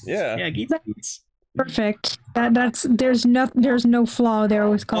 yeah, Geets Deets. Perfect. There's no flaw there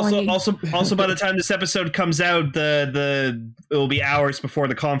with calling it. Also, by the time this episode comes out, it will be hours before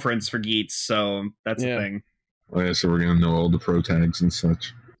the conference for Geets. So that's the thing. Oh, yeah, so we're gonna know all the pro tags and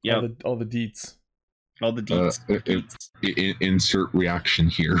such. Yeah, all the deets. All the deets. Insert reaction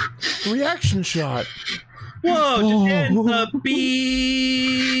here. Reaction shot. Whoa, Japan's the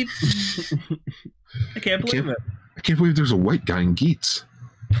beep. I can't believe it. I can't believe there's a white guy in Geets.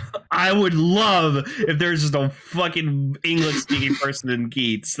 I would love if there's just a fucking English-speaking person in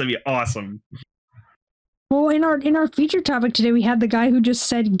Geets. That'd be awesome. Well, in our feature topic today, we had the guy who just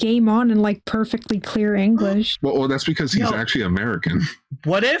said "game on" in like perfectly clear English. Well, that's because he's actually American.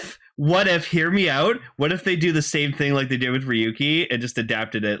 What if? Hear me out. What if they do the same thing like they did with Ryuki and just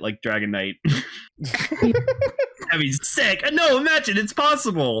adapted it like Dragon Knight? I mean, sick. No, imagine it's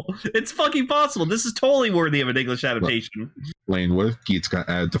possible. It's fucking possible. This is totally worthy of an English adaptation. Lane, what if Geets got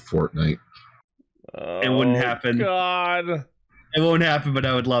added to Fortnite? It wouldn't happen. God, it won't happen. But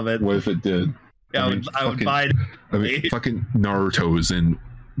I would love it. What if it did? Yeah, I would buy it. I mean, fucking Naruto is in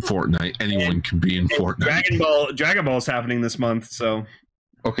Fortnite. Anyone can be in Fortnite. Dragon Ball's happening this month, so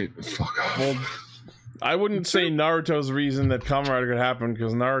okay, fuck off. Well, I wouldn't say Naruto's reason that Kamen Rider could happen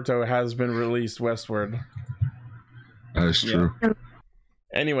because Naruto has been released westward. That is true. Yeah.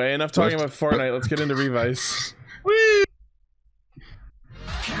 Anyway, enough talking about Fortnite. Let's get into Revice. Woo!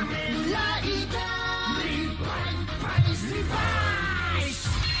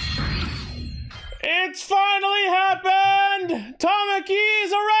 It's finally happened! Tamaki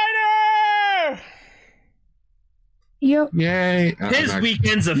is a writer! Yep. Yay! His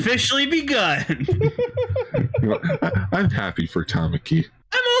weekend's officially begun. I'm happy for Tamaki.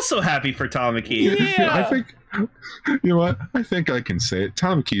 I'm also happy for Tamaki. Yeah. I think, you know what? I think I can say it.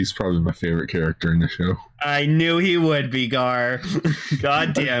 Tamaki is probably my favorite character in the show. I knew he would be, Gar.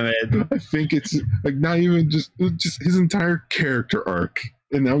 God damn it. I think it's like not even just his entire character arc.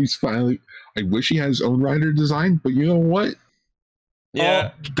 And now he's finally, I wish he had his own writer design, but you know what?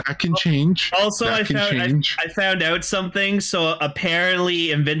 Yeah, that can change. Also, I found out something. So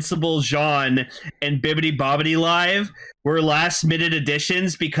apparently, Invincible Jeanne and Bibbidi Bobbidi Live were last minute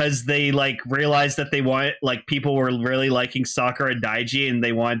additions because they like realized that they want like people were really liking Sakura and Daiji, and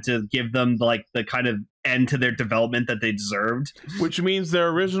they wanted to give them like the kind of end to their development that they deserved. Which means their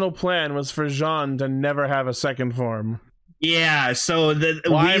original plan was for Jeanne to never have a second form. Yeah, so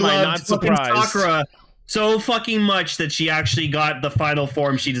Why am I not surprised? Sakura so fucking much that she actually got the final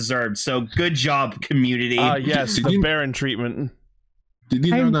form she deserved. So good job, community. Yes, the Baron treatment. Did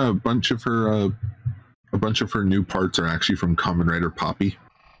you know that a bunch of her new parts are actually from Kamen Rider Poppy?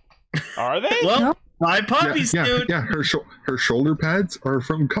 Are they? Well, my puppies, dude. Yeah, her shoulder pads are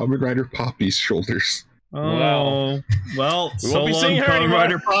from Kamen Rider Poppy's shoulders. Oh, well, we so won't be long, seeing her Kamen anymore.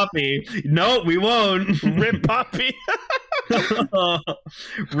 Rider Poppy. No, we won't. Rip Poppy.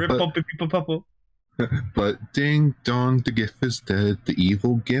 Rip Poppy, Poppy. But ding dong, the Giff is dead. The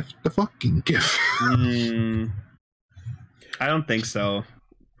evil Giff, the fucking Giff. I don't think so.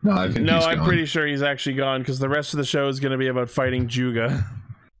 No, I think I'm pretty sure he's actually gone because the rest of the show is going to be about fighting Juga.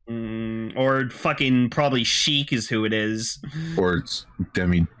 Or fucking probably Sheik is who it is. Or it's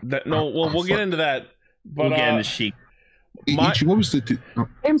Demi. We'll get into that. But, we'll get into Sheik. What was the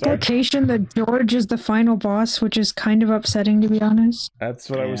implication that George is the final boss, which is kind of upsetting, to be honest. That's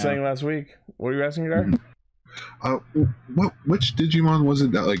what I was saying last week. What were you asking, Gar? Which Digimon was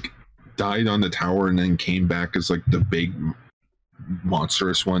it that like died on the tower and then came back as like the big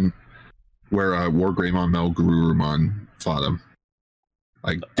monstrous one, where Wargreymon Melgurumon fought him,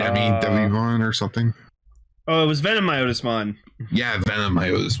 like Devimon or something? Oh, it was Venom Myotismon. Yeah, Venom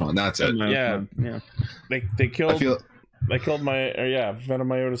Myotismon. That's it. Yeah. They killed. Venom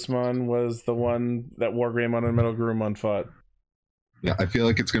Myotismon was the one that Wargreymon and Melgurumon fought. Yeah, I feel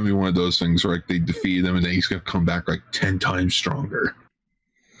like it's gonna be one of those things where like they defeat him and then he's gonna come back like 10 times stronger.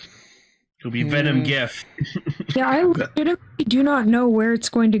 It'll be Venom Giff. Yeah, I legitimately do not know where it's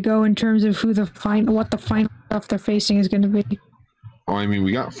going to go in terms of what the final stuff they're facing is going to be. Oh, I mean,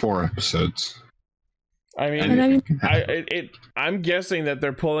 we got 4 episodes. I'm guessing that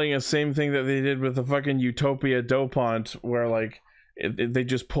they're pulling the same thing that they did with the fucking Utopia Dopont, where like they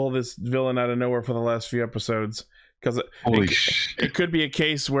just pull this villain out of nowhere for the last few episodes. Because it could be a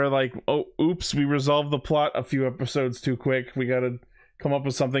case where like, oh, oops, we resolved the plot a few episodes too quick. We gotta come up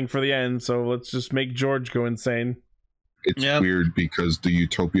with something for the end, so let's just make George go insane. It's weird because the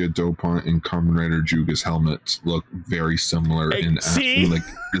Utopia Dopont and Kamen Rider Juga's helmets look very similar in like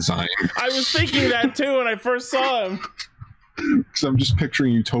design. I was thinking that too when I first saw him. Because I'm just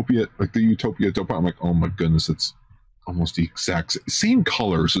picturing Utopia, like the Utopia Dopont. I'm like, oh my goodness, it's almost the exact same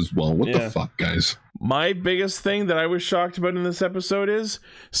colors as well. What the fuck, guys? My biggest thing that I was shocked about in this episode is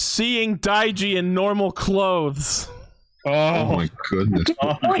seeing Daiji in normal clothes. Oh my goodness.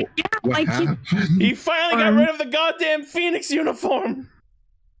 What happened? He finally got rid of the goddamn Phoenix uniform.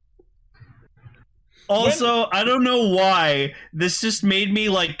 Also, I don't know why this just made me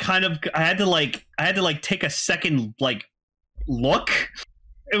like kind of I had to take a second like look.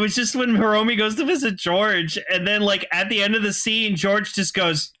 It was just when Hiromi goes to visit George, and then like at the end of the scene, George just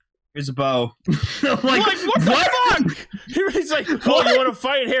goes, "Here's a bow." I'm like, what the fuck? He's like, "Oh, you want to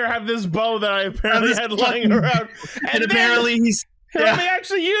fight? Here, have this bow that I apparently had lying around." And apparently he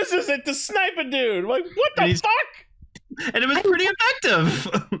actually uses it to snipe a dude. Like, what the fuck? And it was pretty effective.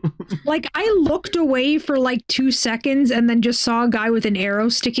 Like, I looked away for like 2 seconds and then just saw a guy with an arrow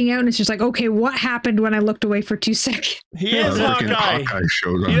sticking out, and it's just like, okay, what happened when I looked away for 2 seconds? He is Hawkeye.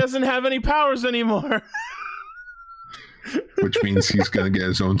 He doesn't have any powers anymore. Which means he's gonna get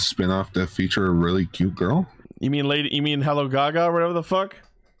his own spin-off that feature a really cute girl. You mean Hello Gaga or whatever the fuck?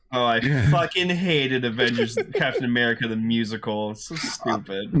 Oh, I fucking hated Avengers Captain America the musical. It's so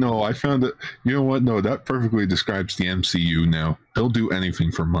stupid. No, I found it. You know what? No, that perfectly describes the MCU now. They'll do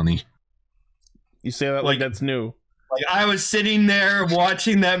anything for money. You say that like that's new. Like, I was sitting there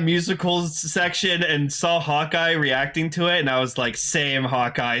watching that musical section and saw Hawkeye reacting to it, and I was like, same,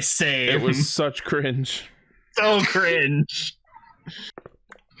 Hawkeye, same. It was such cringe. So cringe.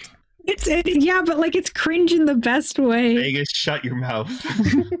 Yeah, but like it's cringe in the best way. Vegas, shut your mouth.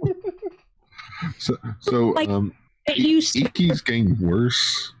 so like, Iki's getting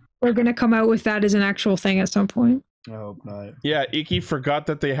worse. We're gonna come out with that as an actual thing at some point. I hope not. Yeah, Iki forgot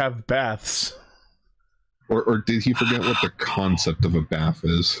that they have baths. Or did he forget what the concept of a bath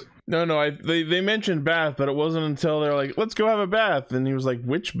is? No, they mentioned bath, but it wasn't until they're like, let's go have a bath. And he was like,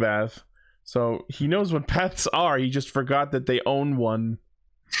 which bath? So he knows what baths are. He just forgot that they own one.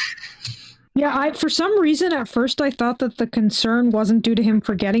 Yeah, for some reason at first I thought that the concern wasn't due to him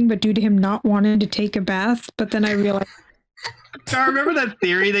forgetting, but due to him not wanting to take a bath. But then I realized. I remember that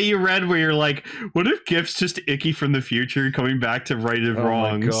theory that you read where you're like, what if Giff's just Icky from the future coming back to right his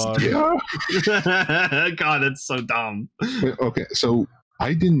wrongs? God. Yeah. God, it's so dumb. Wait, okay, so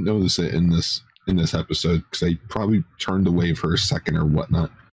I didn't notice it in this episode because I probably turned away for a second or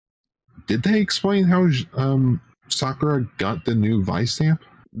whatnot. Did they explain how Sakura got the new Vice stamp?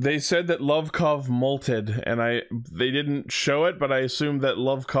 They said that Lovekov molted, and they didn't show it, but I assumed that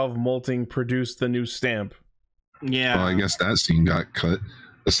Lovekov molting produced the new stamp. Yeah. Well, I guess that scene got cut.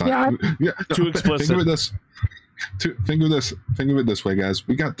 Too explicit. Think of it this way, guys.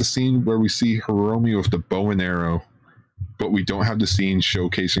 We got the scene where we see Hiromi with the bow and arrow, but we don't have the scene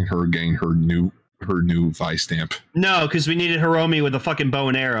showcasing her getting her new Vice stamp. No, because we needed Hiromi with a fucking bow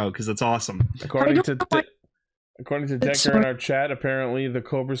and arrow, because that's awesome. According to Decker in our chat, apparently the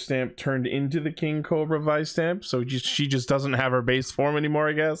Cobra stamp turned into the King Cobra Vice stamp, so she just doesn't have her base form anymore,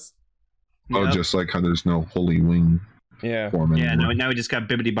 I guess. Oh, Yep. just like how there's no Holy Wing form anymore. Now we just got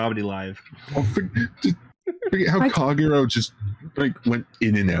Bibbidi Bobbidi live. Oh, forget how Kagero just like went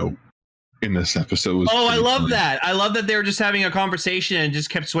in and out in this episode. I love that. I love that they were just having a conversation and just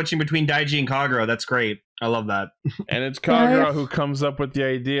kept switching between Daiji and Kagero. That's great. I love that. And it's Kagero who comes up with the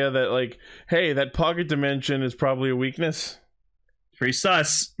idea that, like, hey, that pocket dimension is probably a weakness. Pretty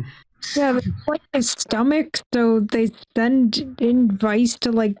sus. Yeah, they like his stomach, so they send in Vice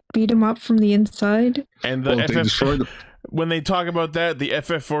to like beat him up from the inside. And when they talk about that, the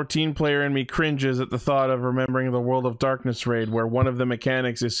FF14 player in me cringes at the thought of remembering the World of Darkness raid, where one of the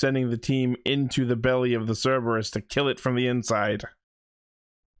mechanics is sending the team into the belly of the Cerberus to kill it from the inside.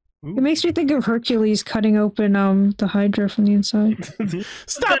 It makes me think of Hercules cutting open the Hydra from the inside.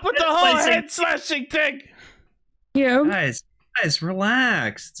 Stop with the whole head slashing thing! Yeah. Guys,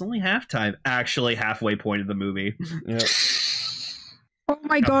 relax. It's only halftime. Actually, halfway point of the movie. Yeah. Oh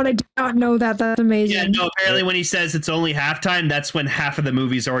my god, I did not know that. That's amazing. Yeah, no, apparently when he says it's only halftime, that's when half of the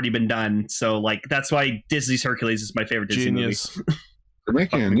movie's already been done. So, like, that's why Disney's Hercules is my favorite Disney movie. They're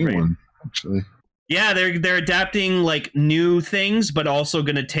making a new one, actually. Yeah, they're adapting, like, new things, but also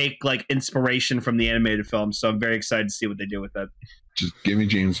going to take, like, inspiration from the animated film. So I'm very excited to see what they do with that. Just give me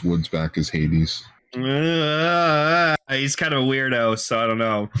James Woods back as Hades. He's kind of a weirdo, so I don't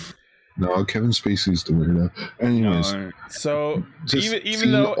know. No, Kevin Spacey's the weirdo. Anyways, so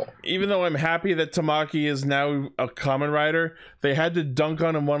even though I'm happy that Tamaki is now a Kamen Rider, they had to dunk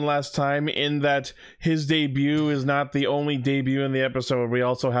on him one last time in that his debut is not the only debut in the episode. We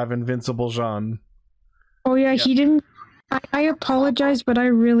also have Invincible Jeanne. Oh yeah, he didn't. I apologize, but I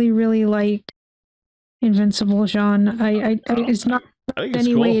really, really like Invincible Jeanne. It's not in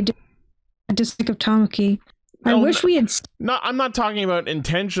any way a dislike of Tamaki. I wish we had. I'm not talking about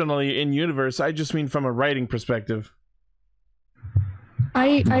intentionally in universe. I just mean from a writing perspective.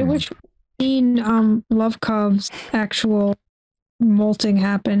 I wish we'd seen Lovekov's actual molting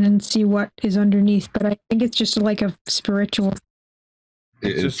happen and see what is underneath, but I think it's just like a spiritual.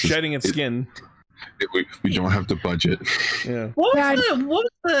 It's just shedding its skin. We don't have the budget. Yeah.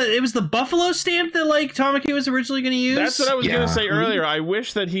 It was the buffalo stamp that like Tamaki was originally going to use. That's what I was going to say earlier. I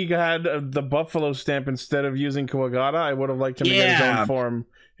wish that he had the buffalo stamp instead of using Kuwagata. I would have liked him to get his own form,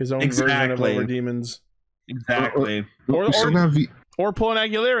 his own version of Over Demons. Exactly. Or pull an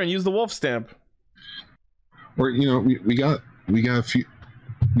Aguilera and use the wolf stamp. Or we got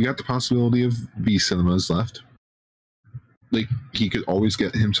the possibility of V cinemas left. Like he could always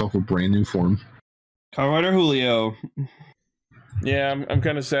get himself a brand new form. Kamen Rider Julio. Yeah, I'm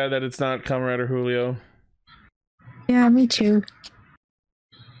kind of sad that it's not Kamen Rider Julio. Yeah, me too.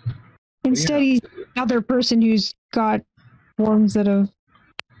 Instead, he's another person who's got forms that have.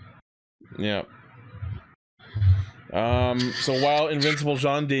 Yeah. So while Invincible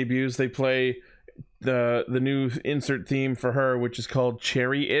Jeanne debuts, they play the new insert theme for her, which is called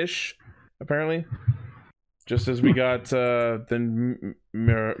Cherry-ish, apparently. Just as we got the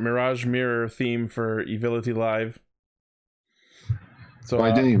Mirage Mirror theme for Evility Live. So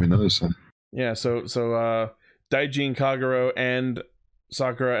I didn't even notice that. Yeah, so Daijin, Kagero, and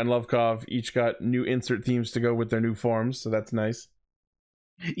Sakura and Lovekov each got new insert themes to go with their new forms, so that's nice.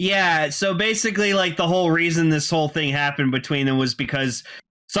 Yeah, so basically, like, the whole reason this whole thing happened between them was because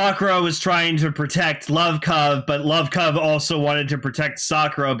Sakura was trying to protect Lovekov, but Lovekov also wanted to protect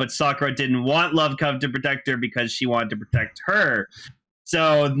Sakura, but Sakura didn't want Lovekov to protect her because she wanted to protect her.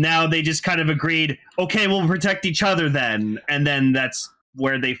 So now they just kind of agreed, okay, we'll protect each other then. And then that's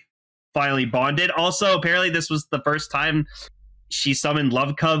where they finally bonded. Also, apparently this was the first time she summoned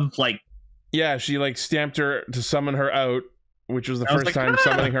Lovekov, like... Yeah, she, like, stamped her to summon her out, which was the first time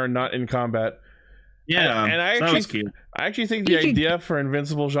summoning her not in combat. Yeah, and I actually think the idea for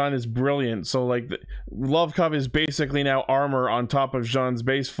Invincible Jeanne is brilliant. So, like, Lovekov is basically now armor on top of Jeanne's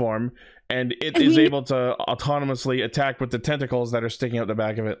base form, and it is able to autonomously attack with the tentacles that are sticking out the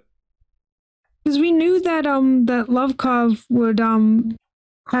back of it. Because we knew that that Lovekov would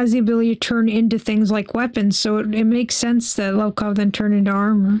has the ability to turn into things like weapons, so it makes sense that Lovekov then turned into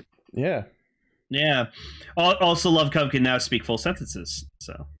armor. Yeah. Yeah. Also, Lovekov can now speak full sentences,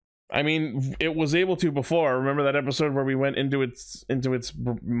 so... I mean, it was able to before. Remember that episode where we went into its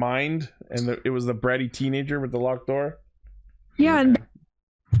mind, and it was the bratty teenager with the locked door? Yeah. And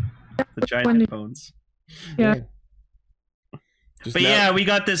the giant headphones. Yeah. But yeah, we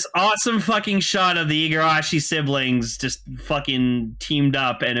got this awesome fucking shot of the Igarashi siblings just fucking teamed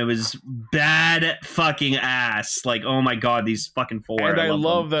up, and it was bad fucking ass. Like, oh my god, these fucking four. And I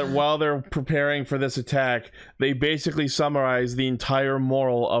love that while they're preparing for this attack, they basically summarize the entire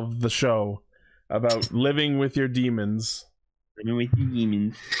moral of the show about living with your demons. Living with your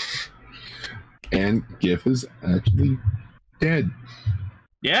demons. And Giff is actually dead.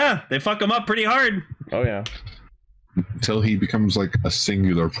 Yeah, they fuck him up pretty hard. Oh yeah. Until he becomes like a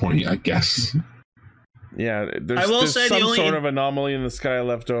singular point, I guess. Yeah, there's some sort of anomaly in the sky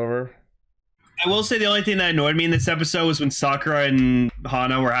left over. I will say the only thing that annoyed me in this episode was when Sakura and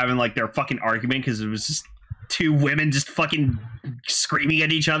Hana were having like their fucking argument, because it was just two women just fucking screaming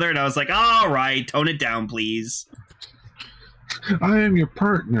at each other, and I was like, all right, tone it down, please. I am your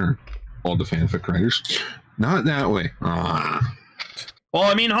partner. All the fanfic writers. Not that way. Well,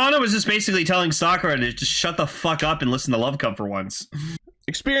 I mean, Hana was just basically telling Sakura to just shut the fuck up and listen to Lovekov for once.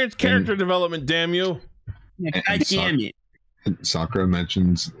 Experience character development, damn you. Yeah, God damn it. Sakura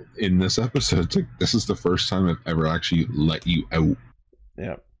mentions in this episode, it's like, this is the first time I've ever actually let you out.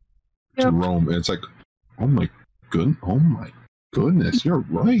 Yeah. To roam. And it's like, oh my goodness, you're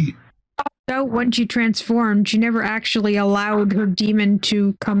right. Out when she transformed, she never actually allowed her demon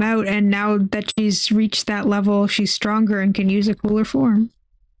to come out, and now that she's reached that level, she's stronger and can use a cooler form.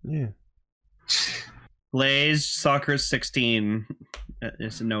 Yeah. Lays, Sakura's 16.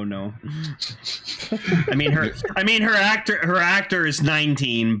 It's a no. I mean her actor is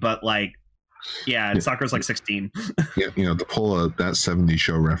 19, but like, yeah, Sakura's like 16. Yeah, you know, to pull that 70s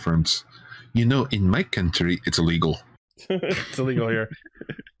show reference. You know, in my country, it's illegal. It's illegal here.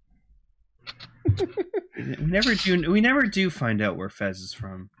 We never do find out where Fez is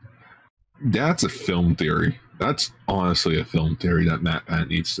from. That's a film theory. That's honestly a film theory that Matt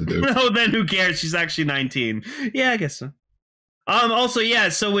needs to do. No, then who cares? She's actually 19. Yeah, I guess so. Also, yeah,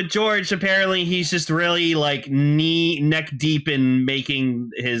 so with George, apparently he's just really like neck deep in making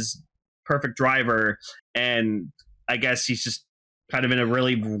his perfect driver, and I guess he's just kind of in a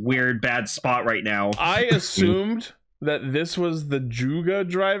really weird bad spot right now. I assumed that this was the Juga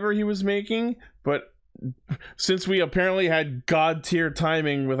driver he was making, but since we apparently had god tier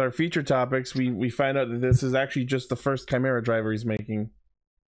timing with our feature topics, we find out that this is actually just the first Chimera driver he's making.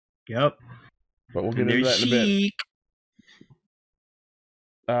 Yep. But we'll get into that in a bit.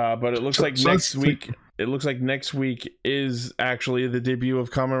 But it looks like next week. It looks like next week is actually the debut of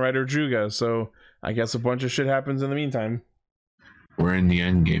Kamen Rider Juga. So I guess a bunch of shit happens in the meantime. We're in the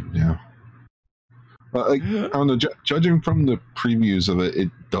end game now. Like, I don't know, judging from the previews of it, it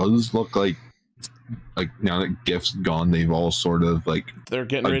does look like now that Giff's gone, they've all sort of like they're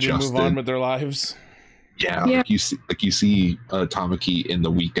getting ready to move on with their lives. Yeah. Like you see Tamaki in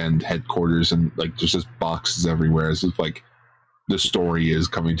the weekend headquarters, and like there's just boxes everywhere. As if like the story is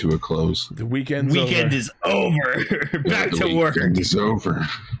coming to a close. The weekend is over. Back to work. Weekend is over.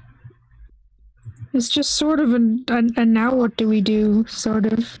 It's just sort of a now what do we do sort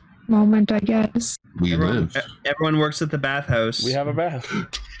of moment, I guess. Everyone works at the bathhouse. We have a bath.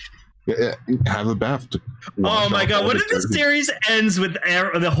 Have a bath. Oh my god! What if this series ends with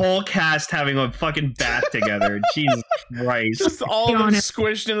the whole cast having a fucking bath together? Jesus Christ! Just all of them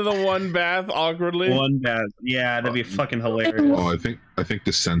squished into the one bath awkwardly. One bath. Yeah, that'd be fucking hilarious. Oh, I think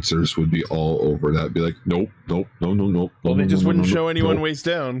the censors would be all over that. Be like, nope. Well, they just wouldn't show anyone waist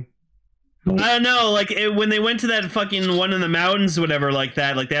down. I don't know, like when they went to that fucking one in the mountains, whatever, like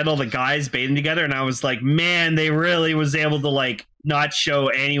that, like they had all the guys bathing together, and I was like, man, they really was able to like not show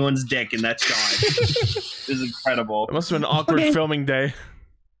anyone's dick in that shot. It was incredible. It must have been an awkward filming day.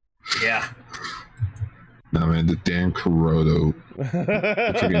 Yeah. No man, the damn Kuroto.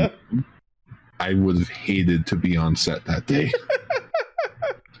 I would have hated to be on set that day.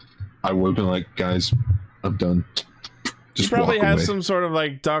 I would have been like, guys, I'm done. He probably has some sort of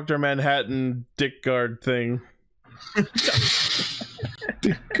like Dr. Manhattan dick guard thing.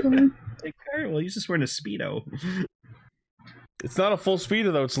 Dick guard? Dick guard? Well, he's just wearing a Speedo. It's not a full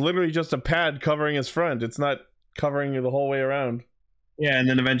Speedo though. It's literally just a pad covering his front. It's not covering you the whole way around. Yeah, and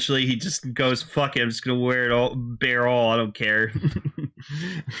then eventually he just goes, fuck it, I'm just gonna wear it all, bare all, I don't care.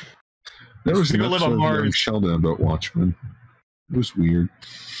 There was an episode of Sheldon about Watchmen. It was weird.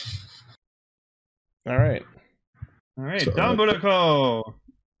 Alright. Alright, Donbrothers!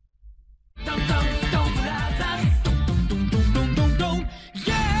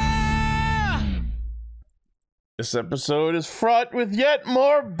 This episode is fraught with yet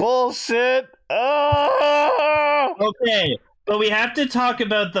more bullshit. Oh! Okay, but we have to talk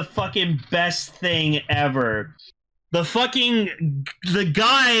about the fucking best thing ever. The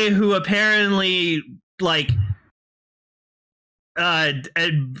guy who apparently made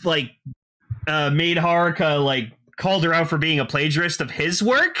Haruka like called her out for being a plagiarist of his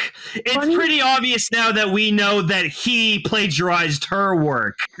work. It's pretty obvious now that we know that he plagiarized her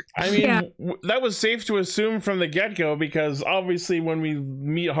work. I mean, that was safe to assume from the get-go, because obviously when we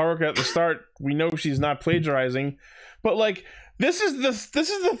meet Haruka at the start, we know she's not plagiarizing. But like, this is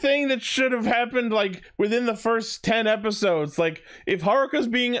the thing that should have happened like within the first 10 episodes. Like, if Haruka's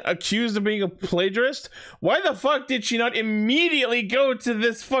being accused of being a plagiarist, why the fuck did she not immediately go to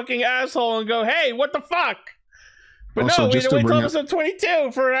this fucking asshole and go, hey, what the fuck? But also, no, we had to wait till episode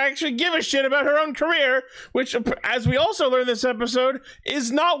 22 for her to actually give a shit about her own career, which, as we also learned this episode,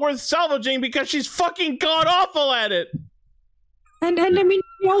 is not worth salvaging because she's fucking god-awful at it. And I mean,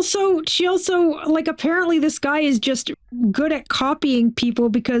 she also, like, apparently this guy is just good at copying people,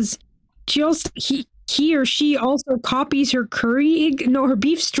 because he or she also copies her her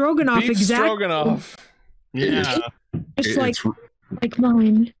beef stroganoff. Beef stroganoff. Yeah. Just like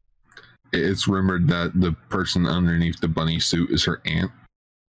mine. It's rumored that the person underneath the bunny suit is her aunt.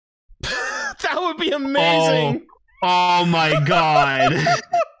 That would be amazing. Oh my god.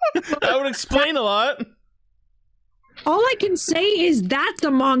 That would explain a lot. All I can say is that's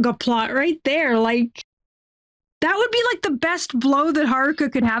a manga plot right there. Like, that would be like the best blow that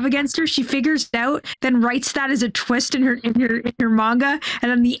Haruka could have against her. She figures it out, then writes that as a twist in her manga,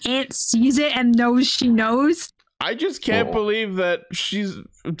 and then the aunt sees it and knows she knows. I just can't believe that she's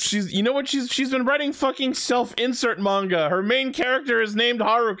you know what, she's been writing fucking self-insert manga. Her main character is named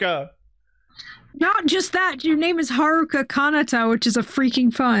Haruka. Not just that, your name is Haruka Kanata, which is a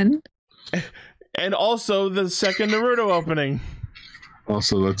freaking fun. And also the second Naruto opening.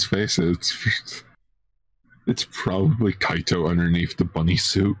 Also, let's face it, it's probably Kaito underneath the bunny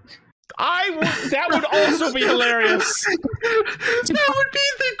suit. That would also be hilarious. That would be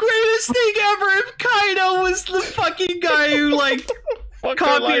the greatest thing ever if Kaito was the fucking guy who like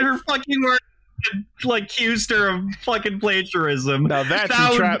copied her fucking work and like accused her of fucking plagiarism. Now that's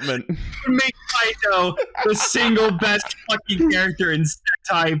entrapment. Would make Kaito the single best fucking character in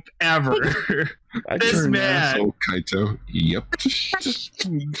Sentai ever. This man. Kaito. Yep.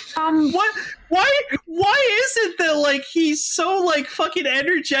 What? Why is it that like he's so like fucking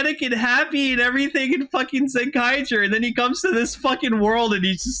energetic and happy and everything in fucking Senkaiger, and then he comes to this fucking world and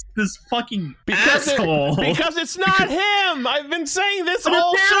he's just this fucking asshole? Because it's not him. I've been saying this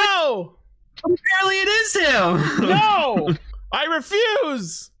all show. Apparently it is him. No, I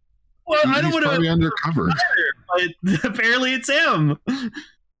refuse. Well, I don't want to undercover, but apparently it's him.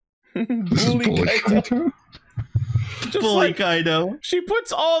 Bully Kaito. Bully Kaito. She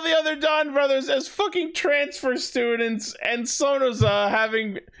puts all the other Donbrothers as fucking transfer students, and Sonoza,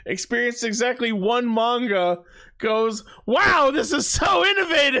 having experienced exactly one manga, goes, wow, this is so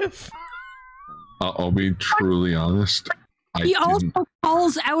innovative. I'll be truly honest. He also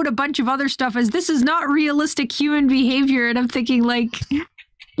calls out a bunch of other stuff as this is not realistic human behavior, and I'm thinking, like,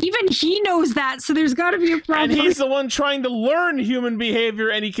 even he knows that, so there's got to be a problem. And he's the one trying to learn human behavior,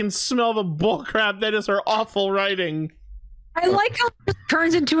 and he can smell the bullcrap that is her awful writing. I like how it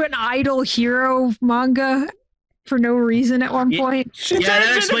turns into an idol hero manga for no reason at one point.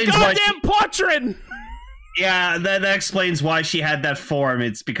 That explains why. Goddamn Potrin! Yeah, that explains why she had that form.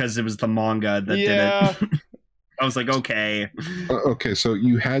 It's because it was the manga that did it. I was like, okay. Okay, so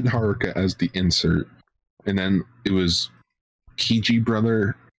you had Haruka as the insert, and then it was Kiji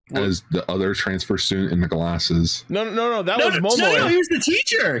brother as the other transfer student in the glasses. No, that was Momoe. No, he was the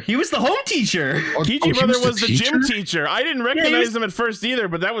teacher. He was the home teacher. Kiji brother was the gym teacher. I didn't recognize him at first either,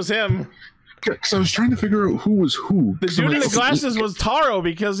 but that was him. Because I was trying to figure out who was who. The dude in the glasses was Taro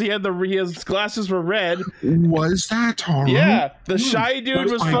because his glasses were red. Was that Taro? Yeah, the shy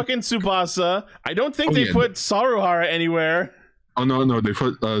dude was fucking Tsubasa. I don't think they put Saruhara anywhere. Oh no, they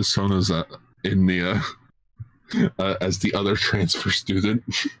put Sonoza in the as the other transfer student.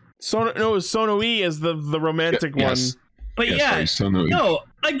 It was Sonoe as the romantic one. But Sonoe. No,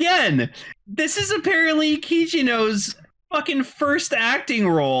 again, this is apparently Kijino's fucking first acting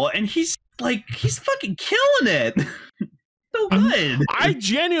role, and he's fucking killing it. So good. I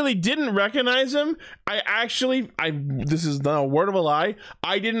genuinely didn't recognize him. This is not a word of a lie.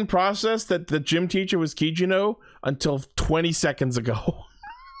 I didn't process that the gym teacher was Kijino until 20 seconds ago.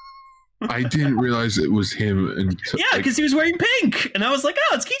 I didn't realize it was him until because he was wearing pink, and I was like,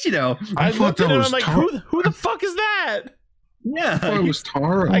 "Oh, it's Kijino." I thought that was like, who the fuck is that? Yeah, I thought it was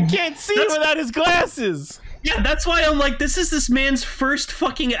Taro. I can't see without his glasses. Yeah, that's why I'm like, this is this man's first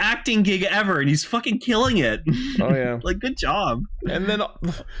fucking acting gig ever, and he's fucking killing it. Oh yeah, like good job. And then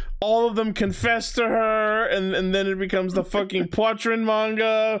all of them confess to her, and then it becomes the fucking Potrin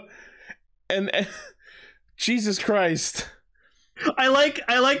manga, and Jesus Christ. I like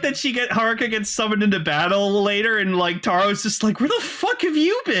that Haruka gets summoned into battle later, and like Taro's just like, where the fuck have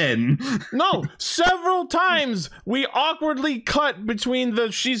you been? No, several times we awkwardly cut between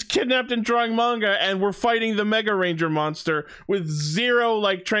she's kidnapped and drawing manga and we're fighting the Mega Ranger monster with zero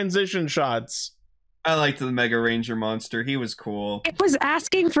like transition shots. I liked the Mega Ranger monster. He was cool. It was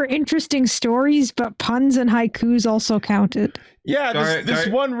asking for interesting stories, but puns and haikus also counted. Yeah, this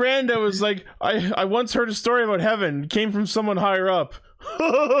one rando was like, I once heard a story about heaven. It came from someone higher up.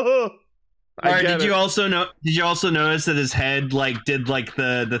 Did you also notice that his head like did like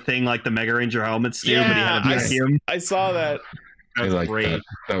the thing like the Mega Ranger helmets do, but he had a vacuum? I saw that. I like that.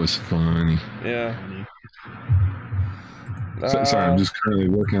 That was funny. Yeah. Sorry, I'm just currently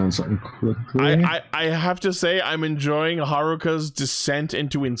working on something quickly. I have to say I'm enjoying Haruka's descent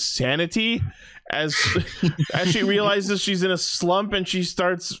into insanity as she realizes she's in a slump and she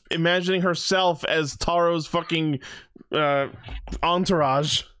starts imagining herself as Taro's fucking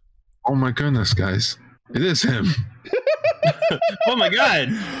entourage. Oh my goodness, guys. It is him. Oh my god.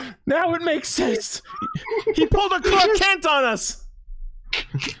 Now it makes sense. He pulled a Clark Kent on us.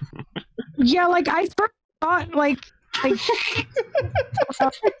 Yeah, like I thought like I'm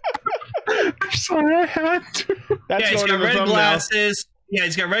sorry, I had to. That's he's going got to red thumbnail. glasses. Yeah,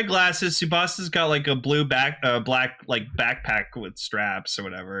 he's got red glasses. Subasa's got like a blue black like backpack with straps or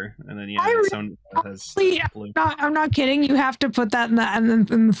whatever, and then has blue. I'm not kidding. You have to put that in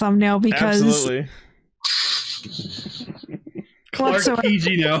the thumbnail because absolutely. Clark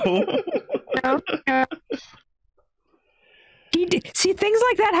Kijino. See, things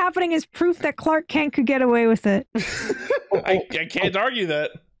like that happening is proof that Clark Kent could get away with it. I can't argue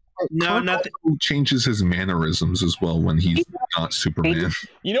that. No, nothing. Changes his mannerisms as well when he's not Superman.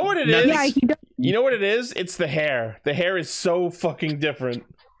 You know what it is? Yeah, you know what it is? It's the hair. The hair is so fucking different.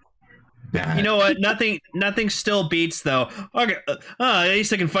 You know what? Nothing still beats though. Okay, at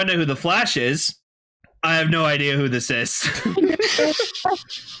least I can find out who the Flash is. I have no idea who this is.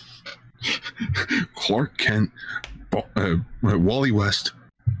 Clark Kent, Wally West,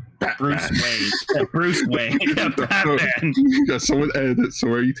 Bruce Wayne. Bruce Wayne. Yeah, Batman. Yeah, someone edited it so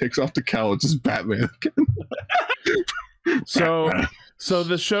where he takes off the cowl, it's just Batman again. So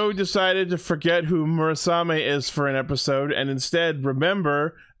the show decided to forget who Murasame is for an episode and instead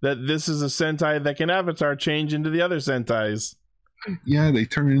remember that this is a Sentai that can Avatar change into the other Sentais. Yeah, they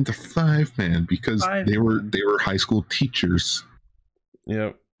turned it into 5-man because they were high school teachers.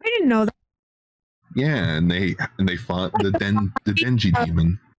 Yep. I didn't know that. Yeah, and they fought the Denji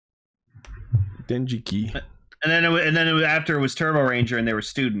demon. Denjiki. And then after it was Turbo Ranger and they were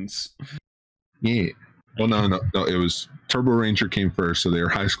students. Yeah. Well, no. It was Turbo Ranger came first, so they were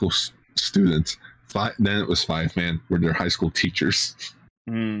high school students. Then it was 5-man, where they're high school teachers.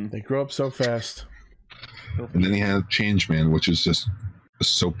 They grow up so fast. And then you have Changeman, which is just a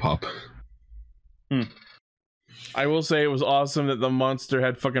soap pop. I will say it was awesome that the monster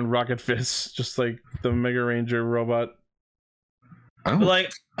had fucking rocket fists, just like the Mega Ranger robot. I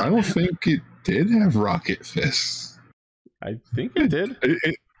don't think it did have rocket fists. I think it did.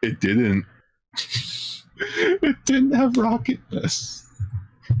 It didn't. It didn't have Rocket Fist.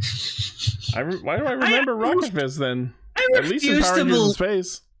 Why do I remember Rocket Fist then? At least in refuse Power to Rangers in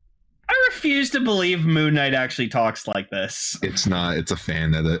Space. I refuse to believe Moon Knight actually talks like this. It's not. It's a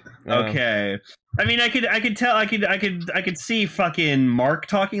fan edit. Okay. I mean, I could see fucking Mark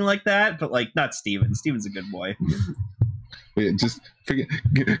talking like that, but like not Steven. Steven's a good boy. Just forget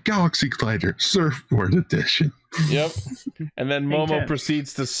Galaxy Glider Surfboard Edition. Yep. And then Momo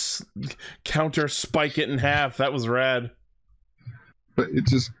proceeds to counter Spike it in half. That was rad. But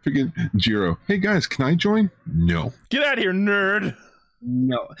it's just freaking Jiro. Hey guys, can I join? No. Get out of here, nerd.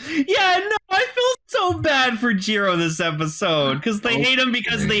 No. Yeah, no, I feel so bad for Jiro this episode because they hate him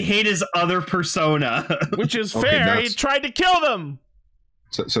because they hate his other persona. Which is fair. He tried to kill them.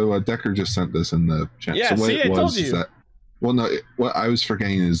 So Decker just sent this in the chat. Yeah, so what see, it I was told you. is that, well, no, what I was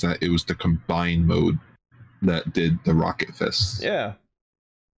forgetting is that it was the combined mode that did the Rocket Fist. Yeah.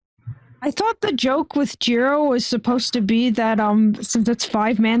 I thought the joke with Jiro was supposed to be that since it's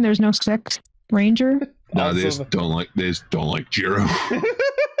 5-man, there's no 6th Ranger. No, they just don't like Jiro.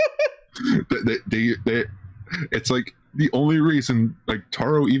 they it's like the only reason, like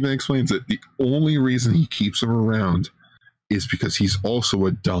Taro even explains it, the only reason he keeps him around is because he's also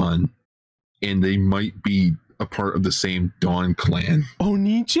a Dawn, and they might be a part of the same Dawn clan.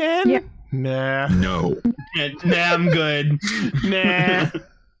 Oni-chan? Yeah. Nah. No. Nah, I'm good. Nah.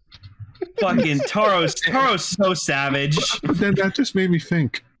 Fucking Taro's so savage. But then that just made me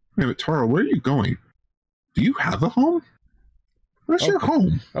think, wait a minute, Taro, where are you going? Do you have a home? Where's your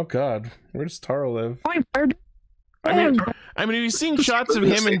home? Oh god. Where does Taro live? I mean, we've seen shots of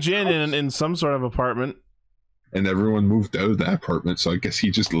him and Jin in some sort of apartment. And everyone moved out of that apartment, so I guess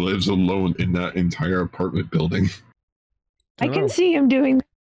he just lives alone in that entire apartment building. I can see him doing.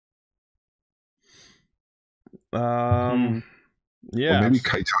 Yeah. Or maybe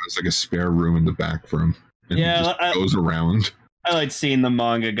Kaito has like a spare room in the back for him. And Yeah, he just goes around. I like seeing the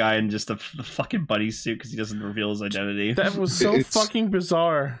manga guy in just the fucking buddy suit because he doesn't reveal his identity. That was so fucking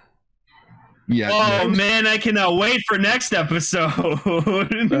bizarre. Yeah. Oh man, I cannot wait for next episode.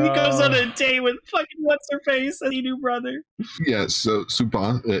 He goes on a date with fucking what's her face and he new brother. Yeah. So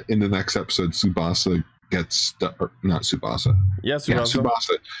Tsubasa in the next episode, Tsubasa gets stuck. Or not Tsubasa. Yeah,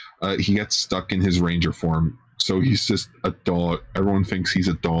 Tsubasa. He gets stuck in his ranger form. So he's just a dog. Everyone thinks he's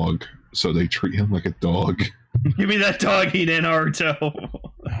a dog, so they treat him like a dog. Give me that doggy, Naruto.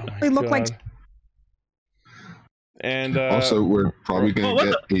 They look like. And also, we're probably gonna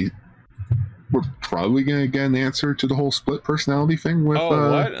get an answer to the whole split personality thing with.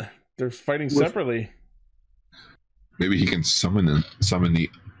 What? They're fighting separately. Maybe he can summon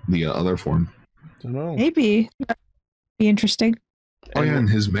the other form. Don't know. Maybe that'd be interesting. Oh yeah, and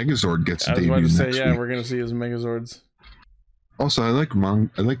his Megazord gets a debut next week. Yeah, we're gonna see his Megazords. Also, I like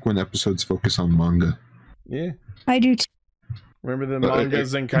when episodes focus on manga. Yeah, I do too. Remember the manga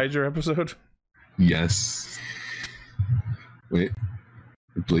Zenkaiger episode? Yes. Wait,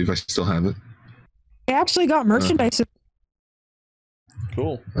 I believe I still have it. I actually got merchandise.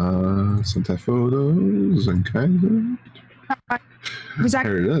 Cool. Sentai photos and kind of.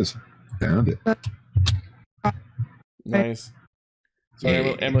 Here it is. Found it. Nice.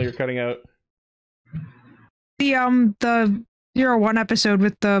 Sorry, Emily, you're cutting out. The 01 episode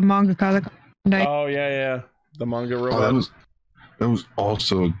with the mangaka. Oh yeah, the manga robot. Oh, that was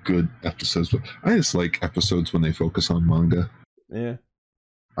also a good episode. I just like episodes when they focus on manga. Yeah.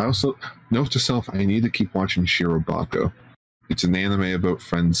 I also note to self: I need to keep watching Shirobako. It's an anime about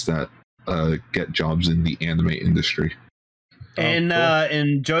friends that get jobs in the anime industry. And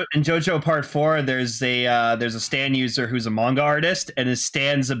in JoJo Part 4, there's a Stan user who's a manga artist, and his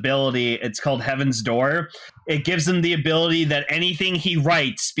Stan's ability, it's called Heaven's Door. It gives him the ability that anything he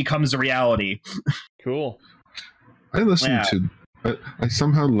writes becomes a reality. Cool. I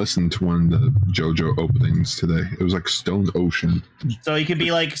somehow listened to one of the JoJo openings today. It was like Stone Ocean. So he could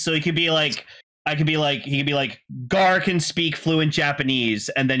be like, Gar can speak fluent Japanese,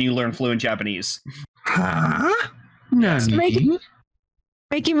 and then you learn fluent Japanese. Huh? Making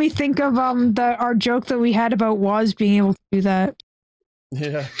me think of our joke that we had about Woz being able to do that.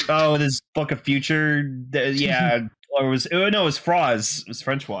 Yeah. Oh, this Book of Future. Yeah. Or it was Froz. It was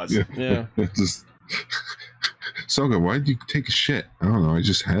French Woz. Yeah. Just Soga, why did you take a shit? I don't know. I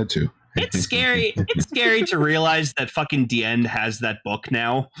just had to. It's scary. It's scary to realize that fucking The End has that book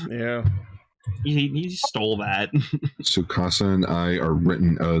now. Yeah. He stole that. Tsukasa and I are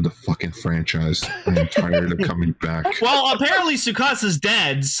written out of the fucking franchise. I'm tired of coming back. Well, apparently Tsukasa's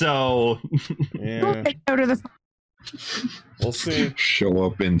dead, so Yeah. We'll see. Show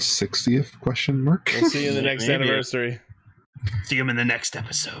up in 60th question mark. We'll see you in the next Maybe. anniversary. See him in the next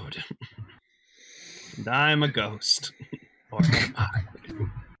episode. And I'm a ghost. Or am I?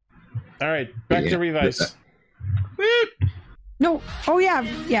 All right, back to Revice. No. Oh yeah.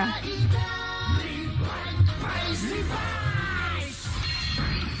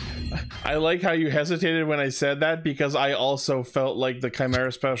 I like how you hesitated when I said that because I also felt like the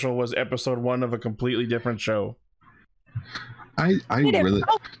Chimera special was episode 1 of a completely different show. I really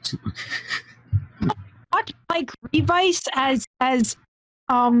Not like Revice as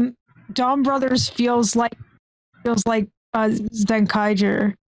Donbrothers feels like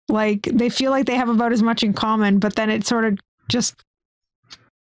Zenkaiger. Like they feel like they have about as much in common, but then it sort of just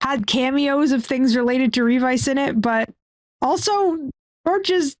had cameos of things related to Revice in it, but also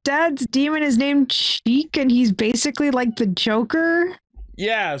George's dad's demon is named Sheik and he's basically like the Joker.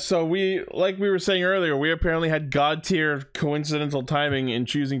 Yeah, so we were saying earlier, we apparently had god tier coincidental timing in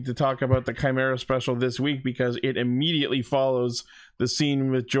choosing to talk about the Chimera special this week because it immediately follows the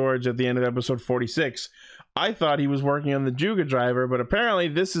scene with George at the end of episode 46. I thought he was working on the Juga driver, but apparently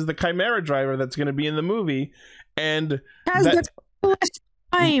this is the Chimera driver that's going to be in the movie. And that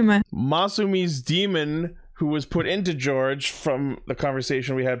time. Masumi's demon, who was put into George from the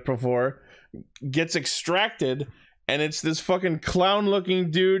conversation we had before, gets extracted, and it's this fucking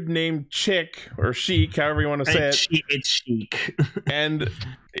clown-looking dude named Chick, or Sheik, however you want to say it. It's Sheik. And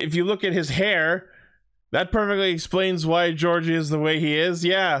if you look at his hair, that perfectly explains why George is the way he is.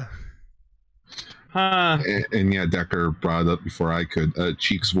 Yeah. Huh. And yeah, Decker brought it up before I could.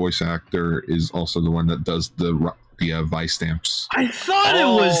 Cheek's voice actor is also the one that does the Vice stamps. I thought it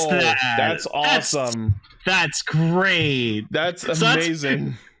was that. That's awesome. That's great. That's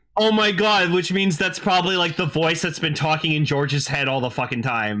amazing. Oh my god, which means that's probably like the voice that's been talking in George's head all the fucking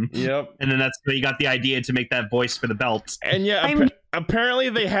time. Yep. And then that's where you got the idea to make that voice for the belt. And yeah, apparently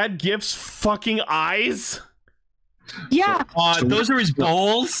they had Giff's fucking eyes. Yeah. Those are his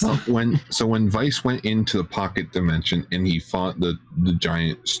balls. When Vice went into the pocket dimension and he fought the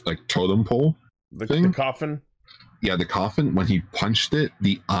giant like totem pole the coffin. Yeah, the coffin. When he punched it,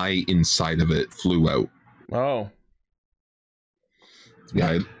 the eye inside of it flew out. Oh.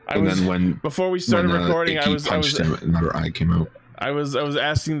 Yeah, before we started recording, I was another eye came out. I was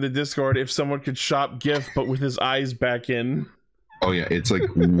asking the Discord if someone could shop Giff, but with his eyes back in. Oh yeah, it's like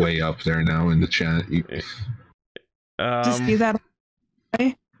way up there now in the chat. Just see that.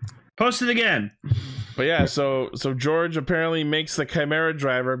 Post it again. But yeah, so George apparently makes the Chimera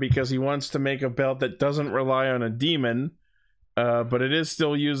driver because he wants to make a belt that doesn't rely on a demon, but it is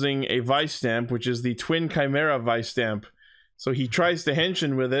still using a Vice stamp, which is the twin Chimera Vice stamp. So he tries to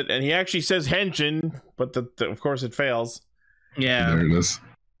henshin with it, and he actually says henshin, but of course it fails. Yeah. There it is.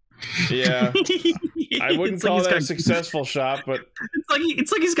 Yeah. I wouldn't call that a successful shot, but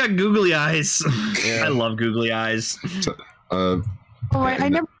it's like he's got googly eyes. Yeah. I love googly eyes. I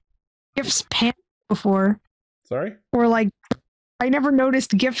never Giff's pants before. Sorry? Or like I never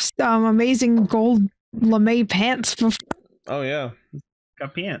noticed Giff's amazing gold lame pants before. Oh yeah.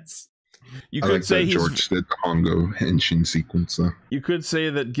 Got pants. You could say George did the Hongo henshin sequence though. You could say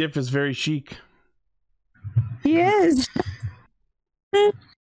that Giff is very chic. He is.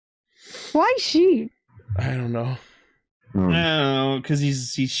 Why chic? I don't know. No, because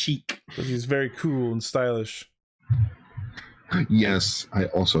he's chic. Because he's very cool and stylish. Yes, I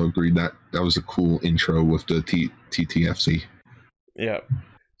also agree that was a cool intro with the TTFC. Yeah.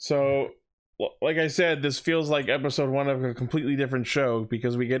 So, like I said, this feels like episode 1 of a completely different show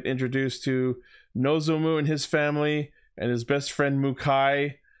because we get introduced to Nozomu and his family and his best friend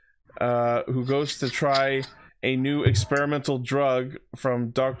Mukai, who goes to try a new experimental drug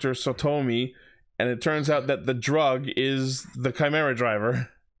from Dr. Sotomi, and it turns out that the drug is the Chimera driver.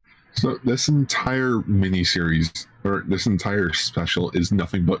 So this entire miniseries, or this entire special, is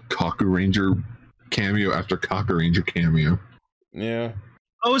nothing but Kaku Ranger cameo after Kaku Ranger cameo. Yeah.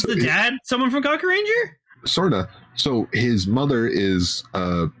 Oh, is the dad someone from Kaku Ranger? Sorta. So his mother is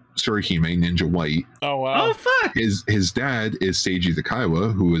Surihime, Ninja White. Oh wow. Oh fuck. His dad is Seiji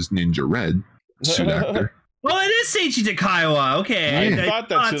Takaiwa, who is Ninja Red, suit actor. Well, it is Seiji Takaiwa. Okay. I thought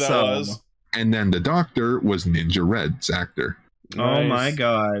that's who that was. And then the doctor was Ninja Red's actor. Nice. Oh my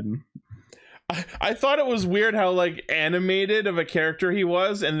god. I thought it was weird how like animated of a character he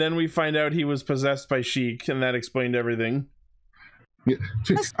was, and then we find out he was possessed by Sheik, and that explained everything. Yeah,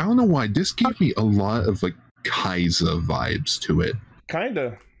 I don't know why. This gave me a lot of like Kaiza vibes to it.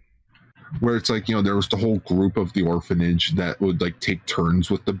 Kinda. Where it's like, there was the whole group of the orphanage that would like take turns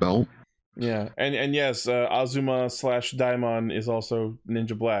with the belt. Yeah, and yes, Azuma / Daimon is also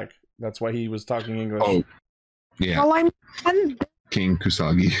Ninja Black. That's why he was talking English. Oh, yeah. Well, I'm King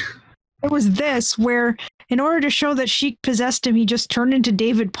Kusagi. it was this where, in order to show that Sheik possessed him, he just turned into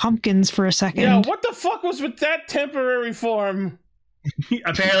David Pumpkins for a second. Yeah, what the fuck was with that temporary form?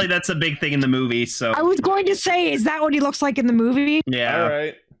 Apparently, that's a big thing in the movie. So I was going to say, is that what he looks like in the movie? Yeah. All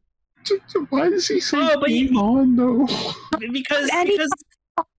right. Why does he say but though? Because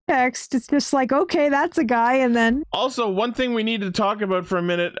Text, it's just like, okay, that's a guy, and then Also, one thing we need to talk about for a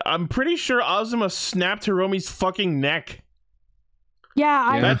minute. I'm pretty sure Azuma snapped Hiromi's fucking neck. yeah,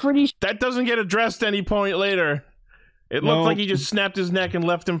 I'm pretty sure. That doesn't get addressed any point later. It looked like he just snapped his neck and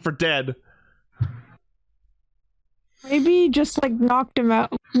left him for dead. Maybe just like knocked him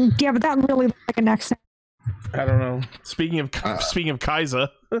out. Yeah, but that really looked like a neck snap. I don't know. Speaking of Kaiza,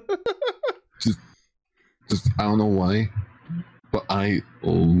 just I don't know why, but I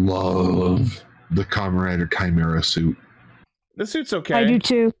love the Kamen Rider Chimera suit. the suit's okay. I do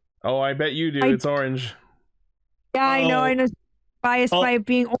too. Oh, I bet you do. It's orange. Yeah, I know. Biased by it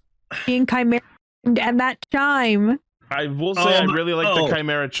being Chimera and that chime. I will say I really like the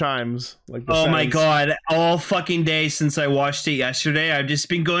Chimera chimes. Like the my sounds. god! All fucking day since I watched it yesterday, I've just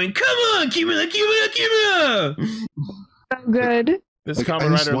been going, "Come on, Kimura, Kimura, Kimura!" So good. This Like,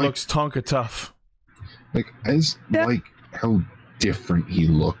 Kamen Rider looks Tonka tough. Like I just like how different he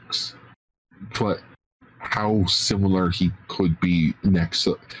looks, but how similar he could be next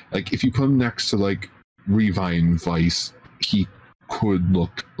to, like, if you put him next to like Revice, he could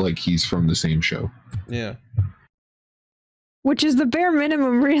look like he's from the same show. Yeah. Which is the bare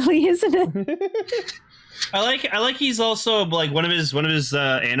minimum, really, isn't it? I like he's also like one of his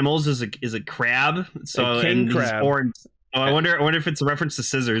animals is a crab. So A king crab. Orange. Oh, I wonder if it's a reference to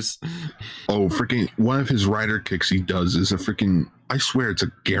scissors. Oh, freaking! One of his rider kicks he does is a freaking. I swear it's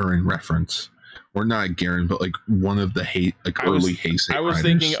a Garen reference, or not Garen, but like one of the early Heisei. I was riders.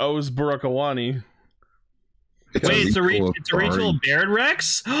 thinking O's Burakawani. Wait, it's a regional Baron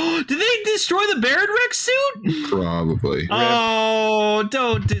Rex? Did they destroy the Baron Rex suit? Probably. Oh,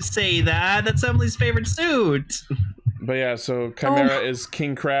 don't say that. That's Emily's favorite suit. But yeah, so Chimera is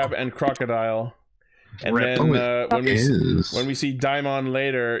King Crab and Crocodile. And then when we see Daimon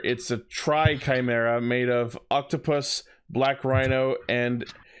later, it's a tri-Chimera made of Octopus, Black Rhino, and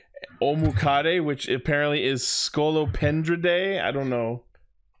Omukade, which apparently is Scolopendridae. I don't know.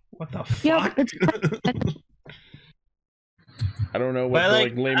 What the fuck? I don't know what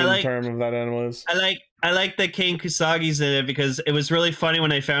the layman term of that animal is. I like that King Kusagi's in it because it was really funny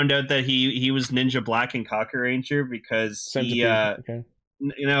when I found out that he was Ninja Black in Kaku Ranger because he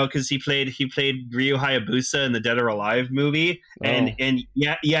because he played Ryu Hayabusa in the Dead or Alive movie and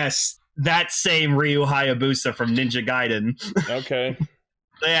yes, that same Ryu Hayabusa from Ninja Gaiden. Okay.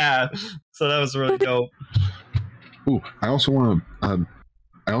 Yeah, so that was really dope. Ooh, I also want to.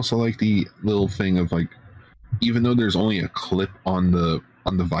 I also like the little thing of like, even though there's only a clip on the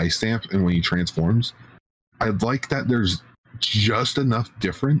Vice stamp and when he transforms, I like that there's just enough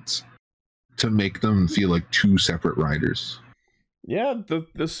difference to make them feel like two separate riders. Yeah,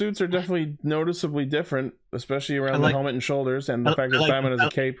 the suits are definitely noticeably different, especially around the helmet and shoulders, and the fact that Diamond has a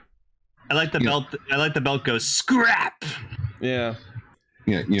cape. I like the belt. I like the belt goes scrap. Yeah.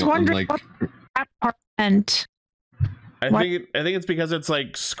 Yeah, you know, like I think it's because it's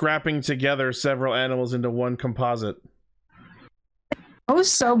like scrapping together several animals into one composite. Oh,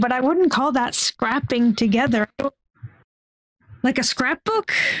 so, but I wouldn't call that scrapping together. Like a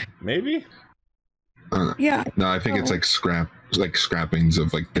scrapbook? Maybe. Yeah. No, I think it's like scrappings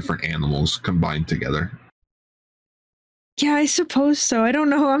of like different animals combined together. Yeah, I suppose so. I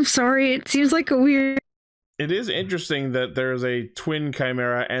don't know. I'm sorry. It seems like a weird. It is interesting that there's a twin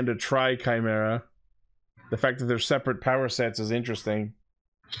chimera and a tri-chimera. The fact that they're separate power sets is interesting.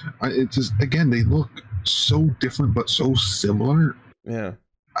 It's just, again, they look so different but so similar. Yeah.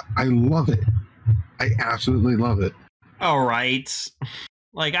 I love it. I absolutely love it. All right.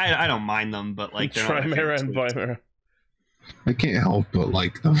 Like, I don't mind them, but like... Trimera and Bimera. I can't help but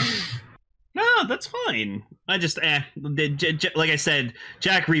like them. No, that's fine. I just, like I said,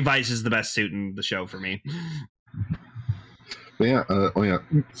 Jack Revice is the best suit in the show for me. But yeah,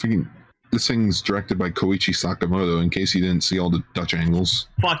 freaking... This thing's directed by Koichi Sakamoto, in case you didn't see all the Dutch angles.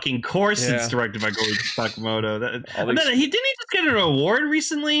 Fucking course it's directed by Koichi Sakamoto. Didn't he just get an award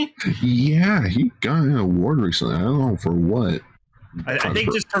recently? Yeah, he got an award recently. I don't know for what. I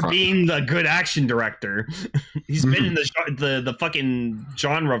think just for being the good action director. He's been in the fucking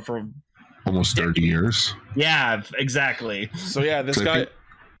genre for... almost 30 years. Yeah, exactly. So yeah, this guy...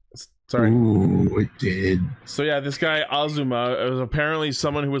 Sorry. Ooh, it did. So yeah, this guy Azuma is apparently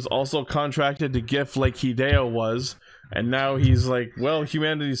someone who was also contracted to Giff like Hideo was, and now he's like, well,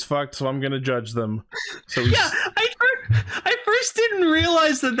 humanity's fucked, so I'm gonna judge them. So yeah, I first didn't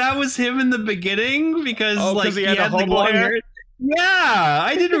realize that was him in the beginning because like he had the hobo long hair. Yeah,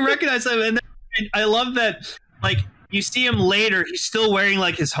 I didn't recognize him, and then I love that. Like you see him later, he's still wearing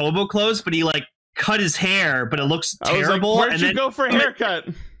like his hobo clothes, but he like cut his hair, but it looks terrible. Where'd you go for a haircut?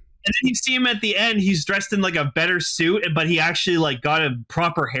 And then you see him at the end, he's dressed in like a better suit, but he actually like got a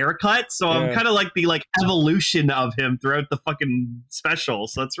proper haircut. So I'm kind of like the like evolution of him throughout the fucking special.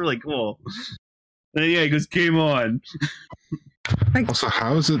 So that's really cool. And yeah, he goes, game on. Also,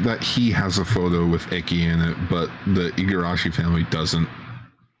 how is it that he has a photo with Iki in it, but the Igarashi family doesn't?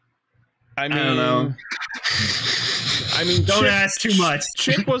 I don't know. I mean, don't ask too much.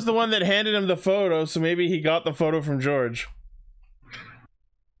 Chip was the one that handed him the photo, so maybe he got the photo from George.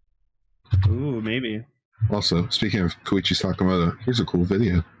 Ooh, maybe. Also, speaking of Koichi Sakamoto, here's a cool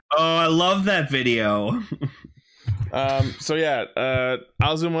video. Oh, I love that video. So yeah,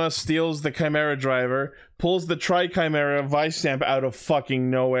 Azuma steals the Chimera driver, pulls the Tri-Chimera Vice stamp out of fucking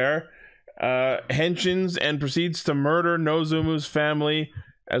nowhere, henshins, and proceeds to murder Nozumu's family,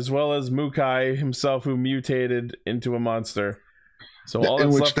 as well as Mukai himself, who mutated into a monster. So all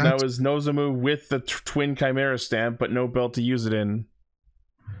that's left now is Nozumu with the twin Chimera stamp, but no belt to use it in.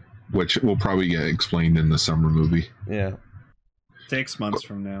 Which will probably get explained in the summer movie. Yeah. 6 months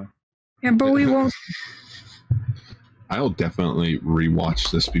from now. Yeah, but we won't. I'll definitely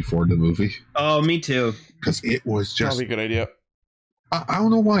rewatch this before the movie. Oh, me too. Because it was just... Probably a good idea. I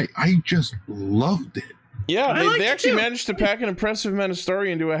don't know why. I just loved it. Yeah, they actually managed to pack an impressive amount of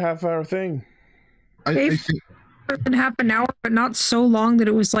story into a half-hour thing. I think... half an hour, but not so long that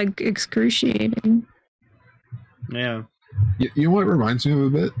it was, like, excruciating. Yeah. You know what it reminds me of a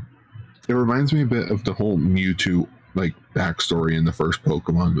bit? It reminds me a bit of the whole Mewtwo, like, backstory in the first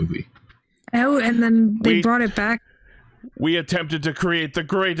Pokemon movie. Oh, and then they brought it back. We attempted to create the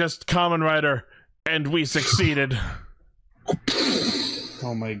greatest Kamen Rider, and we succeeded.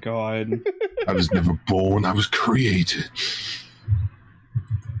 Oh my god. I was never born, I was created.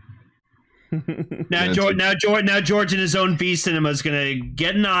 Now George in his own V cinema is gonna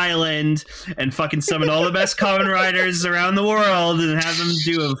get an island and fucking summon all the best Kamen Riders around the world and have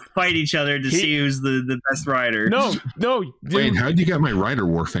them fight each other to see who's the best rider. No. Wayne, how'd you get my Rider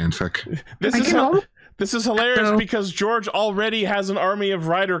War fanfic? This is hilarious because George already has an army of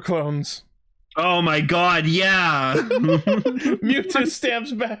Rider clones. Oh my god, yeah. Mewtwo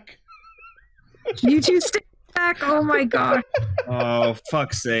stamps back. Mewtwo stamps back. Oh my god. Oh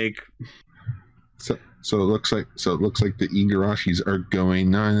fuck's sake. So it looks like the Igarashis are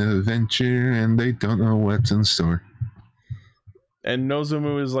going on an adventure and they don't know what's in store. And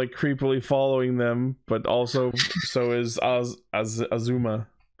Nozumu is like creepily following them, but also so is Azuma.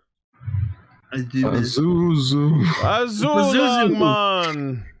 Azuma,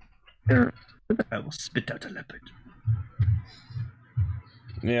 I will spit out a leopard.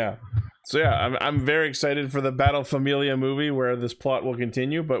 Yeah. So yeah, I'm very excited for the Battle Familia movie where this plot will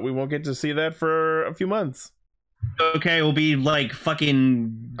continue, but we won't get to see that for a few months. Okay, it'll be like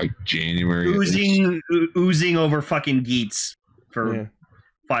fucking like January oozing over fucking Geats for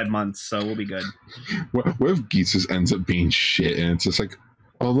 5 months, so we'll be good. What if Geats just ends up being shit and it's just like,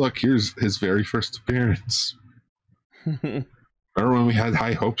 oh look, here's his very first appearance. Remember when we had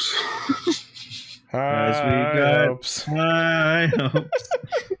high hopes? High hopes.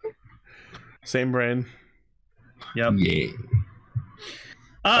 Same brain. Yep. Yeah.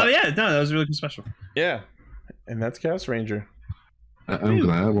 Oh yeah, no, that was really special. Yeah. And that's Castranger. I'm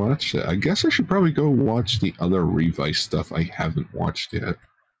glad I watched it. I guess I should probably go watch the other Revice stuff I haven't watched yet.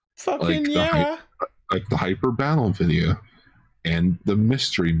 Fucking like the Hyper Battle video and the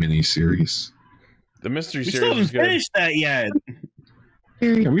Mystery miniseries. The Mystery we series still haven't finished that yet.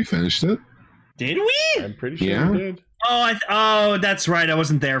 Yeah, we finished it. Did we? I'm pretty sure we did. Oh, that's right. I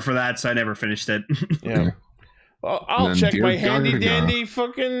wasn't there for that, so I never finished it. Yeah. Well, I'll check my handy dandy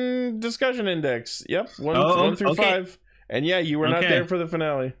fucking discussion index. Yep, 1 through 5. And yeah, you were not there for the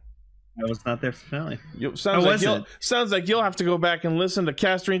finale. I was not there for the finale. Sounds like you'll have to go back and listen to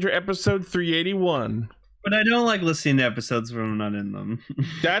Castranger episode 381. But I don't like listening to episodes where I'm not in them.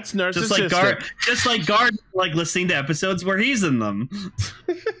 That's narcissistic. Just like Guard like listening to episodes where he's in them.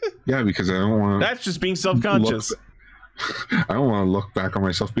 Yeah, because I don't want to. That's just being self-conscious. I don't want to look back on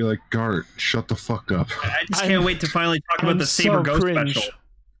myself and be like, Gart, shut the fuck up. I just can't wait to finally talk about the Saber Ghost special.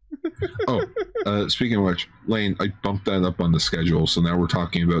 Speaking of which, Lane, I bumped that up on the schedule, so now we're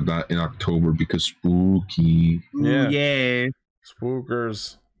talking about that in October because spooky. Yeah. Yay.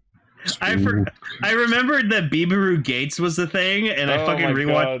 Spookers. I remembered that Bibaru Gates was the thing, and I fucking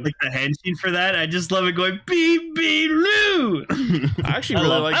rewatched like the henshin for that. I just love it going Bibaru. I actually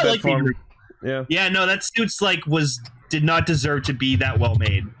really like that form. Yeah, no, that suit's like was did not deserve to be that well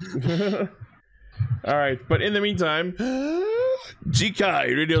made. All right, but in the meantime,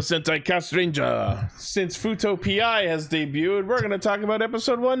 Jikai Radio Sentai Castranger. Since Futo PI has debuted, we're going to talk about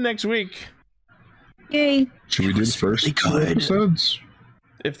episode 1 next week. Yay! Should we do the first two episodes?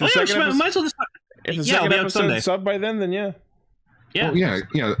 If the second episode, episode's sub by then yeah. Yeah, oh,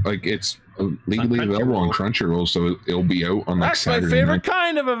 yeah. Like it's legally available on Crunchyroll, so it'll be out on like That's Saturday my favorite night.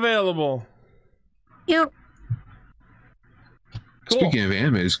 kind of available. Yep. Cool. Speaking of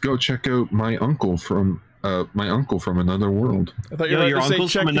animes, go check out my uncle from another world. I thought you were your about to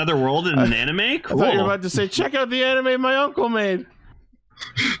uncle's say from another world in an anime. Cool. I thought you were about to say check out the anime my uncle made.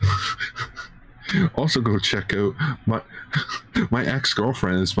 Also, go check out my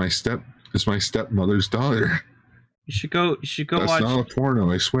ex-girlfriend is my stepmother's daughter. You should go That's watch. not a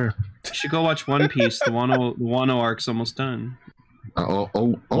porno, I swear. You should go watch One Piece. The Wano arc's almost done. I'll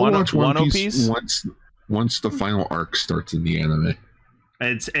watch One Piece once the final arc starts in the anime.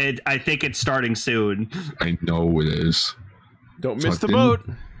 I think it's starting soon. I know it is. Don't miss the boat.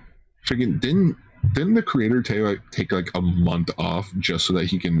 Freaking didn't the creator take like a month off just so that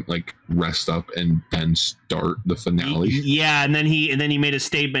he can like rest up and then start the finale? Yeah, and then he made a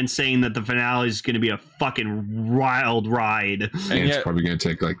statement saying that the finale is going to be a fucking wild ride. And it's probably going to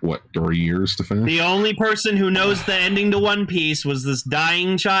take like what 3 years to finish. The only person who knows the ending to One Piece was this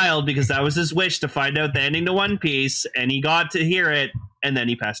dying child, because that was his wish to find out the ending to One Piece, and he got to hear it, and then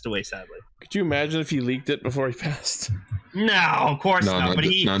he passed away sadly. Could you imagine if he leaked it before he passed? No, of course not. But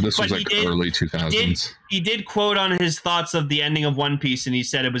this was like early 2000s. He did quote on his thoughts of the ending of One Piece, and he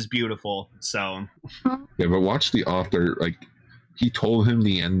said it was beautiful. So yeah, but watch the author. Like he told him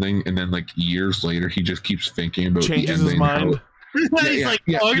the ending, and then like years later, he just keeps thinking about changes the his ending. mind. He's like,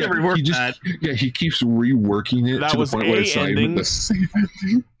 oh, I'm gonna rework that. Yeah, he keeps reworking it That to was the point where it's not even ending. the same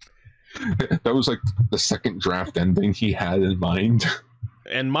ending. That was like the second draft ending he had in mind.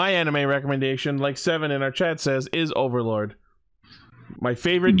 And my anime recommendation, like Seven in our chat says, is Overlord. My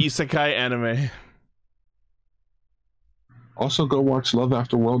favorite isekai anime. Also, go watch Love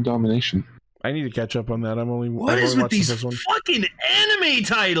After World Domination. I need to catch up on that. What is with these fucking anime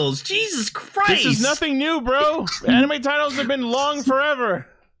titles? Jesus Christ! This is nothing new, bro. Anime titles have been long forever.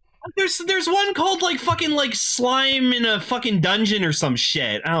 There's one called like fucking like slime in a fucking dungeon or some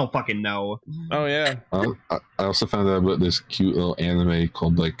shit. I don't fucking know. Oh yeah. I also found out about this cute little anime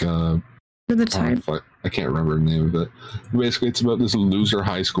called like the time. I can't remember the name of it. Basically, it's about this loser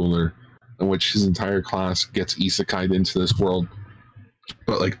high schooler in which his entire class gets isekai'd into this world.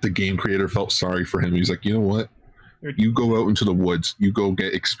 But like the game creator felt sorry for him. He's like, you know what? You go out into the woods. You go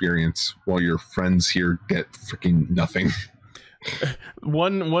get experience while your friends here get freaking nothing.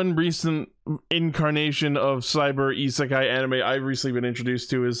 One recent incarnation of cyber isekai anime I've recently been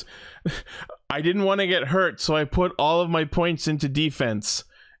introduced to is I didn't want to get hurt, so I put all of my points into defense.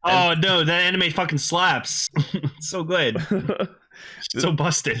 Oh no, that anime fucking slaps. It's so good. So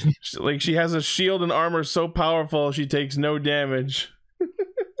busted. Like she has a shield and armor so powerful she takes no damage.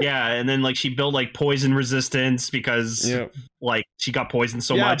 Yeah, and then like she built like poison resistance because like she got poisoned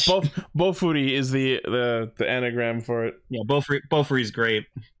so much. Bofuri is the anagram for it. Yeah, Bofuri's great.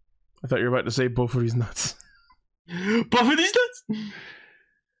 I thought you were about to say Bofuri's nuts. Bofuri's nuts.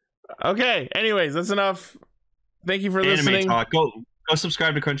 Okay, anyways, that's enough. Thank you for Anime listening. Talk. Go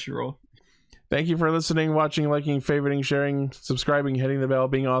subscribe to Crunchyroll. Thank you for listening, watching, liking, favoriting, sharing, subscribing, hitting the bell,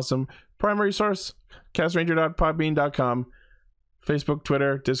 being awesome. Primary source, castranger.podbean.com. Facebook,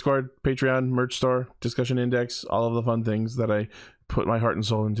 Twitter, Discord, Patreon, merch store, discussion index, all of the fun things that I put my heart and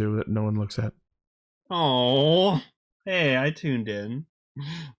soul into that no one looks at. Oh, hey, I tuned in.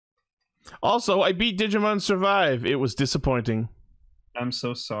 Also, I beat Digimon Survive. It was disappointing. I'm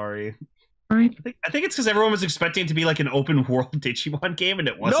so sorry. Right. I think it's because everyone was expecting it to be like an open world Digimon game, and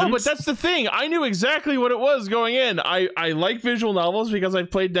it wasn't. No, but that's the thing. I knew exactly what it was going in. I like visual novels because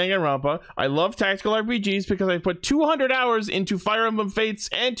I've played Danganronpa. I love tactical RPGs because I put 200 hours into Fire Emblem Fates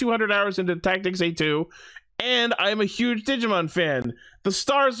and 200 hours into Tactics A2. And I'm a huge Digimon fan. The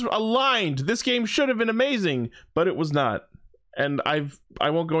stars aligned. This game should have been amazing, but it was not. And I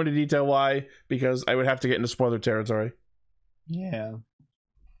won't go into detail why, because I would have to get into spoiler territory. Yeah.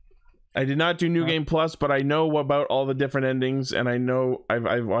 I did not do New Game Plus, but I know about all the different endings, and I know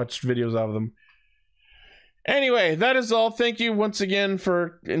I've watched videos of them. Anyway, that is all. Thank you once again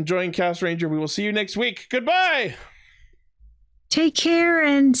for enjoying Castranger. We will see you next week. Goodbye! Take care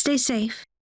and stay safe.